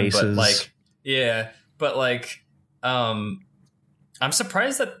new one. Faces. But I'm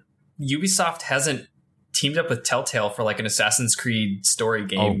surprised that Ubisoft hasn't teamed up with Telltale for like an Assassin's Creed story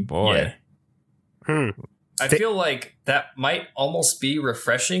game. Oh boy. Yet. I feel like that might almost be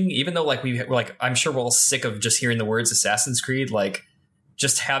refreshing, even though like we're like, I'm sure we're all sick of just hearing the words Assassin's Creed, like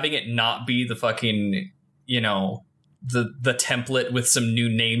just having it not be the fucking, the template with some new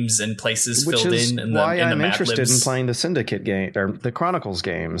names and places filled in. And why I'm interested in playing the Syndicate game or the Chronicles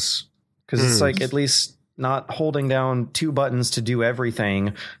games. Because it's like at least not holding down 2 buttons to do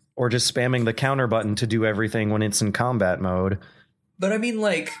everything or just spamming the counter button to do everything when it's in combat mode. But I mean,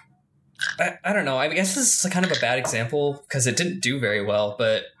 like, I don't know. I guess this is kind of a bad example because it didn't do very well.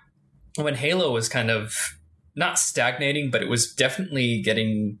 But when Halo was kind of not stagnating, but it was definitely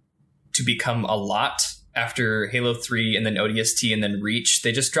getting to become a lot after Halo 3 and then ODST and then Reach,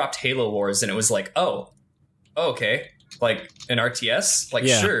 they just dropped Halo Wars and it was like, okay. Like an RTS? Like,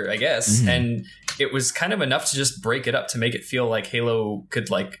 sure, I guess. Mm-hmm. And it was kind of enough to just break it up to make it feel like Halo could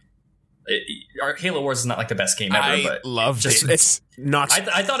like... Halo Wars is not like the best game ever, but loved it. It's not...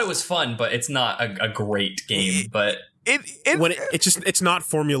 I thought it was fun, but it's not a great game. But it's not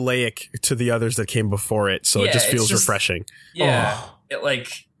formulaic to the others that came before it, so it just feels refreshing. Yeah,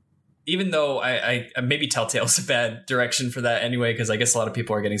 even though I maybe Telltale's a bad direction for that anyway, because I guess a lot of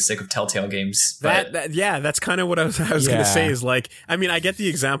people are getting sick of Telltale games. But that's kind of what I was going to say is like, I mean, I get the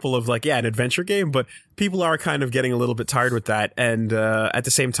example of like, an adventure game, but people are kind of getting a little bit tired with that. And at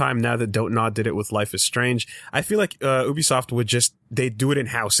the same time, now that Don't Nod did it with Life is Strange, I feel like Ubisoft they'd do it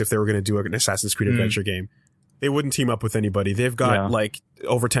in-house if they were going to do an Assassin's Creed adventure game. They wouldn't team up with anybody. They've got like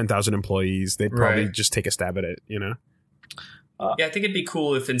over 10,000 employees. They'd probably just take a stab at it, I think it'd be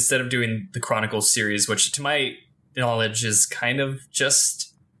cool if instead of doing the Chronicles series, which to my knowledge is kind of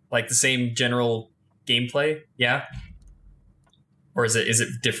just like the same general gameplay, or is it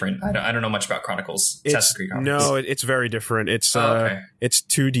different? I don't know much about Chronicles. Assassin's Creed Chronicles. No, it's very different. It's it's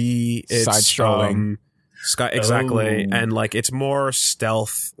 2D, it's side-scrolling, exactly, and like it's more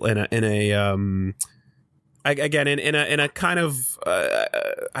stealth in a kind of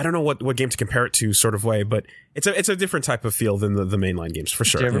I don't know what game to compare it to sort of way, but it's a different type of feel than the mainline games for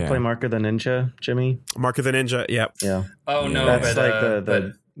sure. Did you ever play Mark of the Ninja, Jimmy? Mark of the Ninja, yeah. Oh no, that's like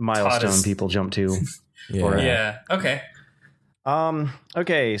the milestone people jump to. Okay.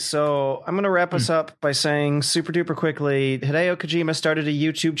 Okay, so I'm going to wrap us up by saying super duper quickly, Hideo Kojima started a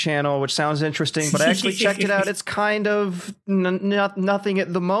YouTube channel, which sounds interesting, but I actually checked it out. It's kind of nothing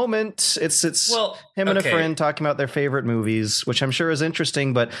at the moment. It's him and a friend talking about their favorite movies, which I'm sure is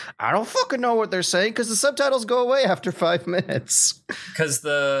interesting, but I don't fucking know what they're saying because the subtitles go away after 5 minutes. Because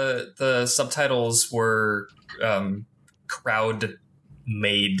the subtitles were crowd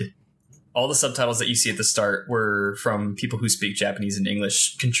made. All the subtitles that you see at the start were from people who speak Japanese and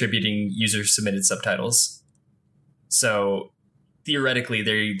English contributing user-submitted subtitles. So theoretically,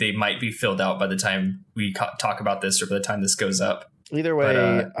 they might be filled out by the time we talk about this or by the time this goes up. Either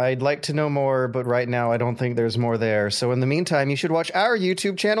way, I'd like to know more, but right now I don't think there's more there. So in the meantime, you should watch our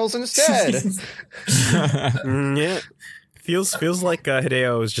YouTube channels instead. Feels like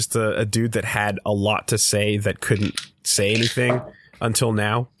Hideo is just a dude that had a lot to say that couldn't say anything until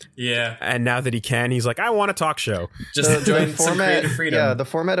now. Yeah. And now that he can, he's like, I want a talk show. Just enjoying some creative freedom. Yeah, the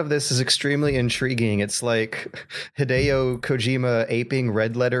format of this is extremely intriguing. It's like Hideo Kojima aping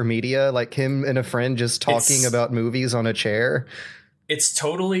Red Letter Media, like him and a friend just talking about movies on a chair. It's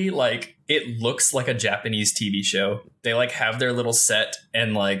totally like, it looks like a Japanese TV show. They like have their little set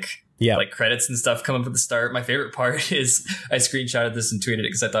and like credits and stuff come up at the start. My favorite part is I screenshotted this and tweeted it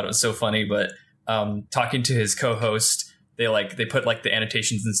because I thought it was so funny, but talking to his co-host, they put like the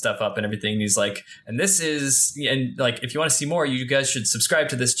annotations and stuff up and everything. And he's like, and this is, and like, if you want to see more, you guys should subscribe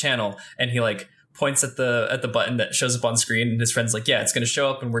to this channel. And he like points at the button that shows up on screen, and his friend's like, yeah, it's going to show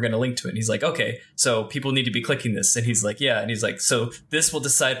up and we're going to link to it. And he's like, okay, so people need to be clicking this. And he's like, yeah. And he's like, so this will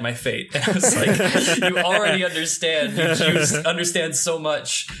decide my fate. And I was like, you already understand. You understand so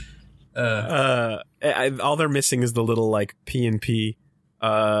much. All they're missing is the little like P&P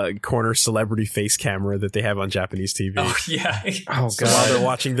corner celebrity face camera that they have on Japanese TV. Oh yeah. Oh god. So while they're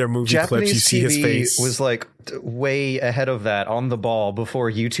watching their movie clips, you see his face. Was like way ahead of that, on the ball before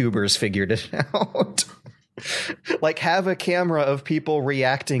YouTubers figured it out. Like, have a camera of people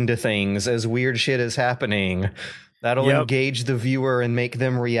reacting to things as weird shit is happening. That'll engage the viewer and make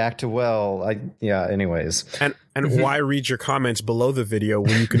them react well. Anyways. And why read your comments below the video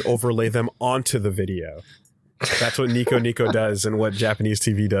when you can overlay them onto the video? That's what Nico does and what Japanese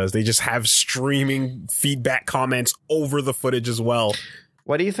TV does. They just have streaming feedback comments over the footage as well.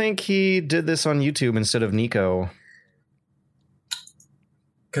 Why do you think he did this on YouTube instead of Nico?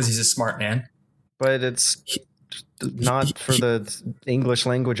 Because he's a smart man. But it's not for the English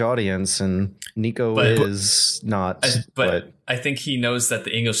language audience, and Nico is not. But I think he knows that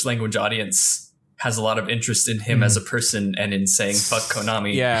the English language audience has a lot of interest in him as a person and in saying fuck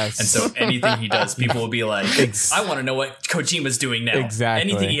Konami. Yes. And so anything he does, people will be like, I want to know what Kojima's doing now.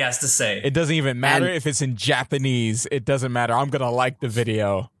 Exactly. Anything he has to say. It doesn't even matter if it's in Japanese. It doesn't matter. I'm going to like the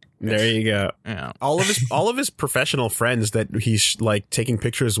video. There you go. Yeah. All of his professional friends that he's like taking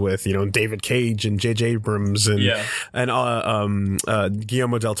pictures with, you know, David Cage and J.J. Abrams and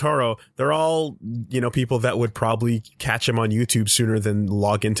Guillermo del Toro, they're all, you know, people that would probably catch him on YouTube sooner than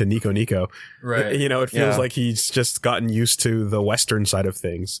log into Nico. Right. You know, it feels like he's just gotten used to the Western side of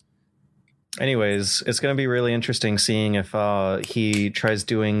things. Anyways, it's going to be really interesting seeing if he tries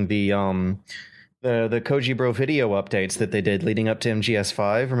doing the Koji Bro video updates that they did leading up to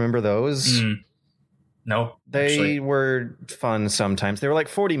MGS5. Remember those? No, they were fun sometimes. They were like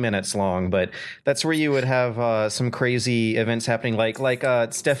 40 minutes long, but that's where you would have some crazy events happening, like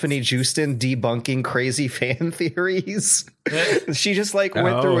Stephanie Justin debunking crazy fan theories. She just like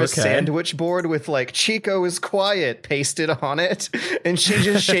went through a sandwich board with like "Chico is quiet" pasted on it, and she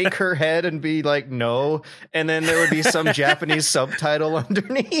just shake her head and be like, "No," and then there would be some Japanese subtitle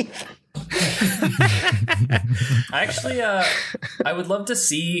underneath. Actually, I would love to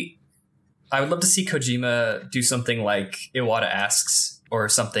see Kojima do something like Iwata Asks or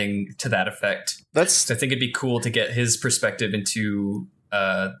something to that effect. I think it'd be cool to get his perspective into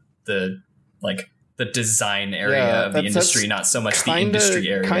the design area of the industry, not so much the industry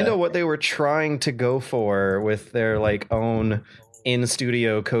area. Kind of what they were trying to go for with their like own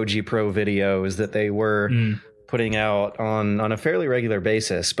in-studio Koji Pro videos that they were putting out on a fairly regular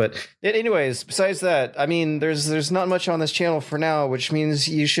basis. But anyways, besides that, I mean, there's not much on this channel for now, which means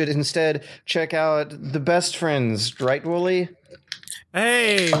you should instead check out The Best Friends, right, Woolie?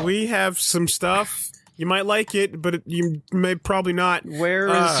 Hey, we have some stuff. You might like it, but you may probably not. Where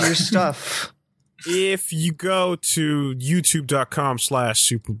is your stuff? If you go to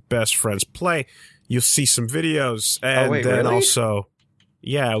youtube.com/superbestfriendsplay, you'll see some videos. And then really? Also,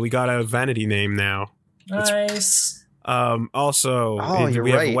 we got a vanity name now. Nice. Also, you're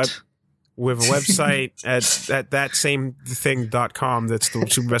we right. We have a website at that same thing.com. That's the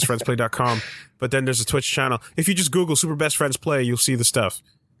superbestfriendsplay.com. But then there's a Twitch channel. If you just Google Super Best Friends Play, you'll see the stuff.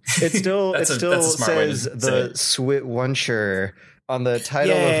 It still says the Swit Oncher on the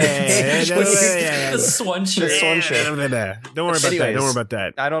title of the page. The Swansher. Don't worry about that. Don't worry about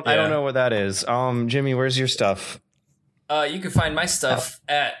that. I don't know what that is. Jimmy, where's your stuff? You can find my stuff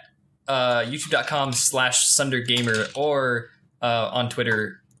at youtube.com/SunderGamer or on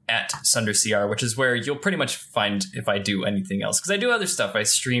Twitter at SunderCR, which is where you'll pretty much find if I do anything else. Because I do other stuff. I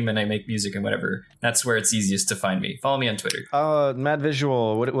stream and I make music and whatever. That's where it's easiest to find me. Follow me on Twitter. Mad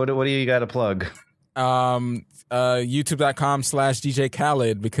Visual, what do you got to plug? YouTube.com/DJ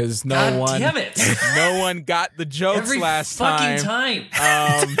Khaled, because damn no one got the jokes every last fucking time.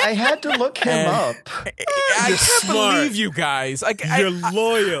 I had to look him up. I can't believe you guys. You're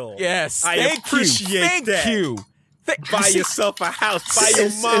loyal. Yes, I appreciate that. Thank you. Buy yourself a house. Buy your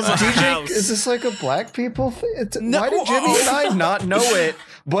mama a house. Is this like a black people thing? No, why did Jimmy and I not know it,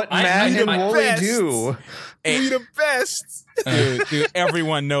 but Matt and Woolie do? We the best. Dude,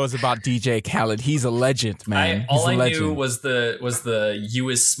 everyone knows about DJ Khaled. He's a legend, man. All I knew was the you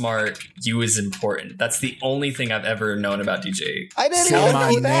is smart, you is important. That's the only thing I've ever known about DJ. I didn't Say even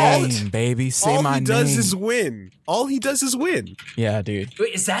my know that. name, baby. Say All my he name. does is win. All he does is win. Yeah, dude.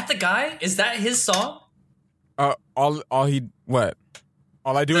 Wait, is that the guy? Is that his song? All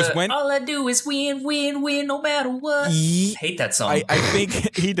I do is win. All I do is win, win, win, no matter what. Hate that song. I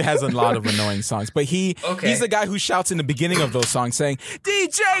think he has a lot of annoying songs, but he's the guy who shouts in the beginning of those songs saying,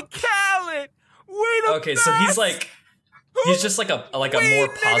 DJ Khaled, we the Okay, best. so he's just like a more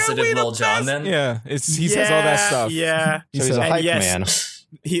positive Lil Jon then? Yeah, he says all that stuff. Yeah. So he's a hype man.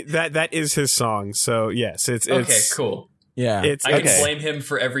 That is his song. So yes, it's okay, cool. Yeah, I can blame him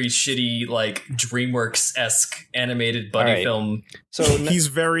for every shitty like DreamWorks-esque animated bunny film. So he's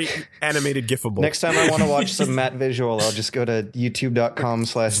very animated gifable. Next time I want to watch some Matt visual, I'll just go to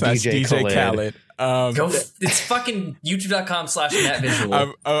youtube.com/DJ Khaled. It's fucking youtube.com/Matt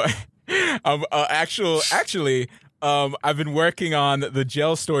visual. Actually, I've been working on the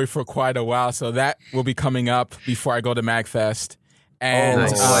jail story for quite a while, so that will be coming up before I go to MagFest. And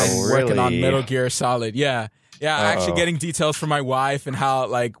I'm working on Metal Gear Solid. Yeah, actually getting details from my wife and how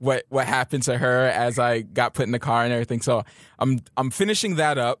like what happened to her as I got put in the car and everything. So I'm finishing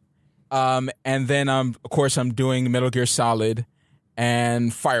that up. And then of course I'm doing Metal Gear Solid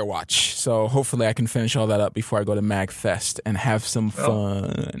and Firewatch. So hopefully I can finish all that up before I go to MagFest and have some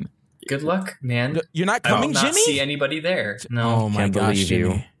fun. Good luck, man. You're not coming, Jimmy? I will not Jimmy? see anybody there. No. Oh my gosh,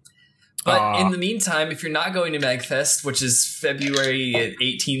 Jimmy. But in the meantime, if you're not going to MagFest, which is February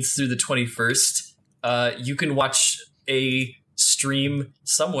 18th through the 21st, you can watch a stream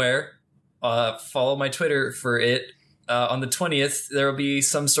somewhere. Follow my Twitter for it. On the 20th, there will be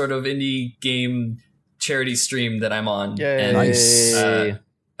some sort of indie game charity stream that I'm on. Yay. And Nice.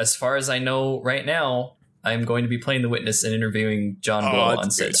 As far as I know right now, I'm going to be playing The Witness and interviewing John Blow on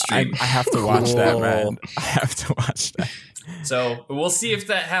said stream. I have to watch that, man. I have to watch that. So we'll see if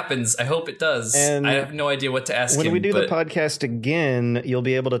that happens. I hope it does. And I have no idea what to ask him. When we do the podcast again, you'll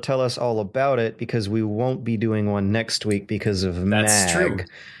be able to tell us all about it because we won't be doing one next week because of That's Mag. true.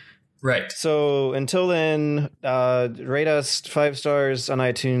 Right. So until then, rate us 5 stars on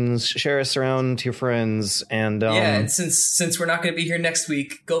iTunes, share us around to your friends, and and since we're not going to be here next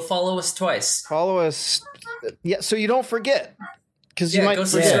week, go follow us twice. Follow us, so you don't forget. Because you might go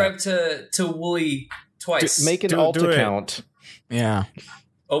subscribe to Woolie twice. Make an alt account. Yeah.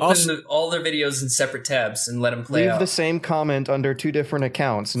 Open all their videos in separate tabs and let them play Leave out. the same comment under 2 different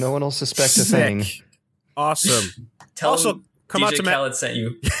accounts. No one will suspect a thing. Awesome. Tell also, them come out DJ to Khaled sent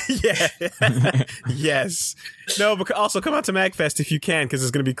you. Yeah. Yes. No, but also come out to MagFest if you can, because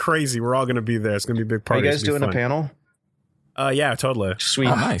it's going to be crazy. We're all going to be there. It's going to be a big party. Are you guys doing a panel? Yeah, totally. Sweet.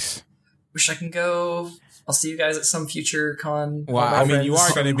 Oh, nice. Wish I can go. I'll see you guys at some future con. Well, I mean, you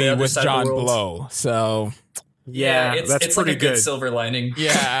are going to be with John Blow, so yeah, that's it's pretty like a good good. silver lining.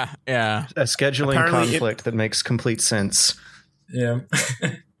 yeah. A scheduling conflict that makes complete sense. Yeah.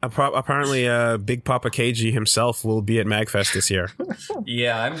 Apparently, Big Papa KG himself will be at MagFest this year.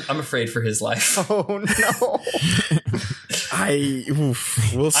 Yeah, I'm afraid for his life. Oh no!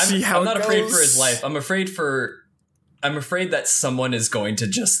 We'll see how. I'm not it afraid goes. for his life. I'm afraid that someone is going to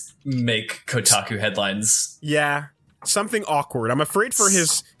just make Kotaku headlines. Yeah, something awkward. I'm afraid for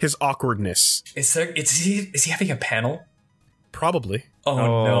his awkwardness. Is he having a panel? Probably.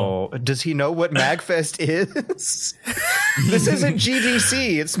 Oh no! Does he know what MagFest is? This isn't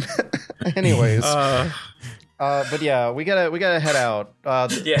GDC. It's anyways. But yeah, we gotta head out.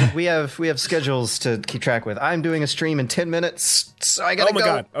 We have schedules to keep track with. I'm doing a stream in 10 minutes, so I gotta go. Oh my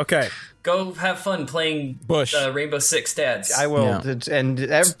god! Okay. Go have fun playing Bush. Rainbow Six Dads. I will, and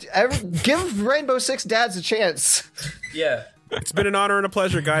give Rainbow Six Dads a chance. Yeah. It's been an honor and a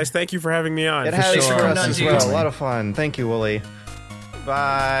pleasure, guys. Thank you for having me on. It has sure. for us Coming as on, well. dude. A lot of fun. Thank you, Woolie. Bye. All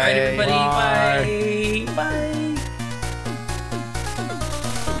right, everybody. Bye. Bye.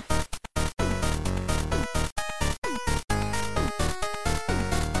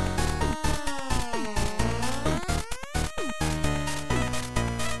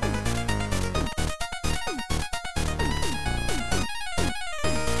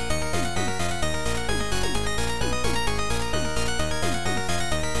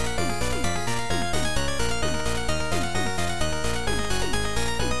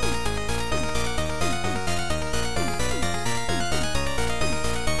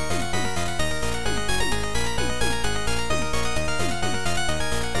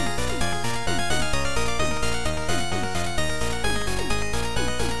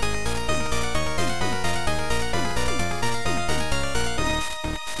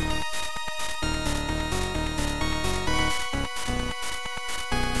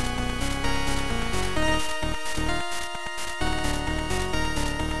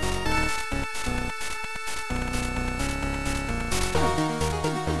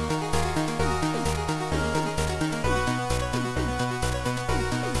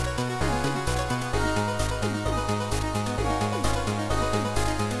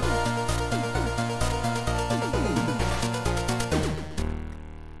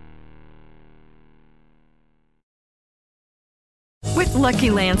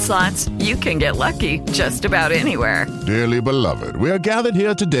 Lucky Land Slots, you can get lucky just about anywhere. Dearly beloved, we are gathered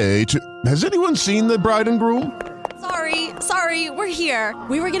here today to... Has anyone seen the bride and groom? Sorry, we're here.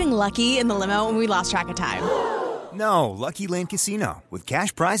 We were getting lucky in the limo and we lost track of time. No, Lucky Land Casino, with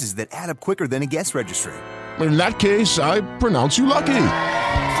cash prizes that add up quicker than a guest registry. In that case, I pronounce you lucky.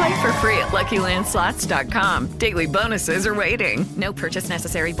 Play for free at LuckyLandSlots.com. Daily bonuses are waiting. No purchase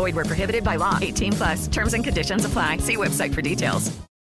necessary. Void where prohibited by law. 18+. Terms and conditions apply. See website for details.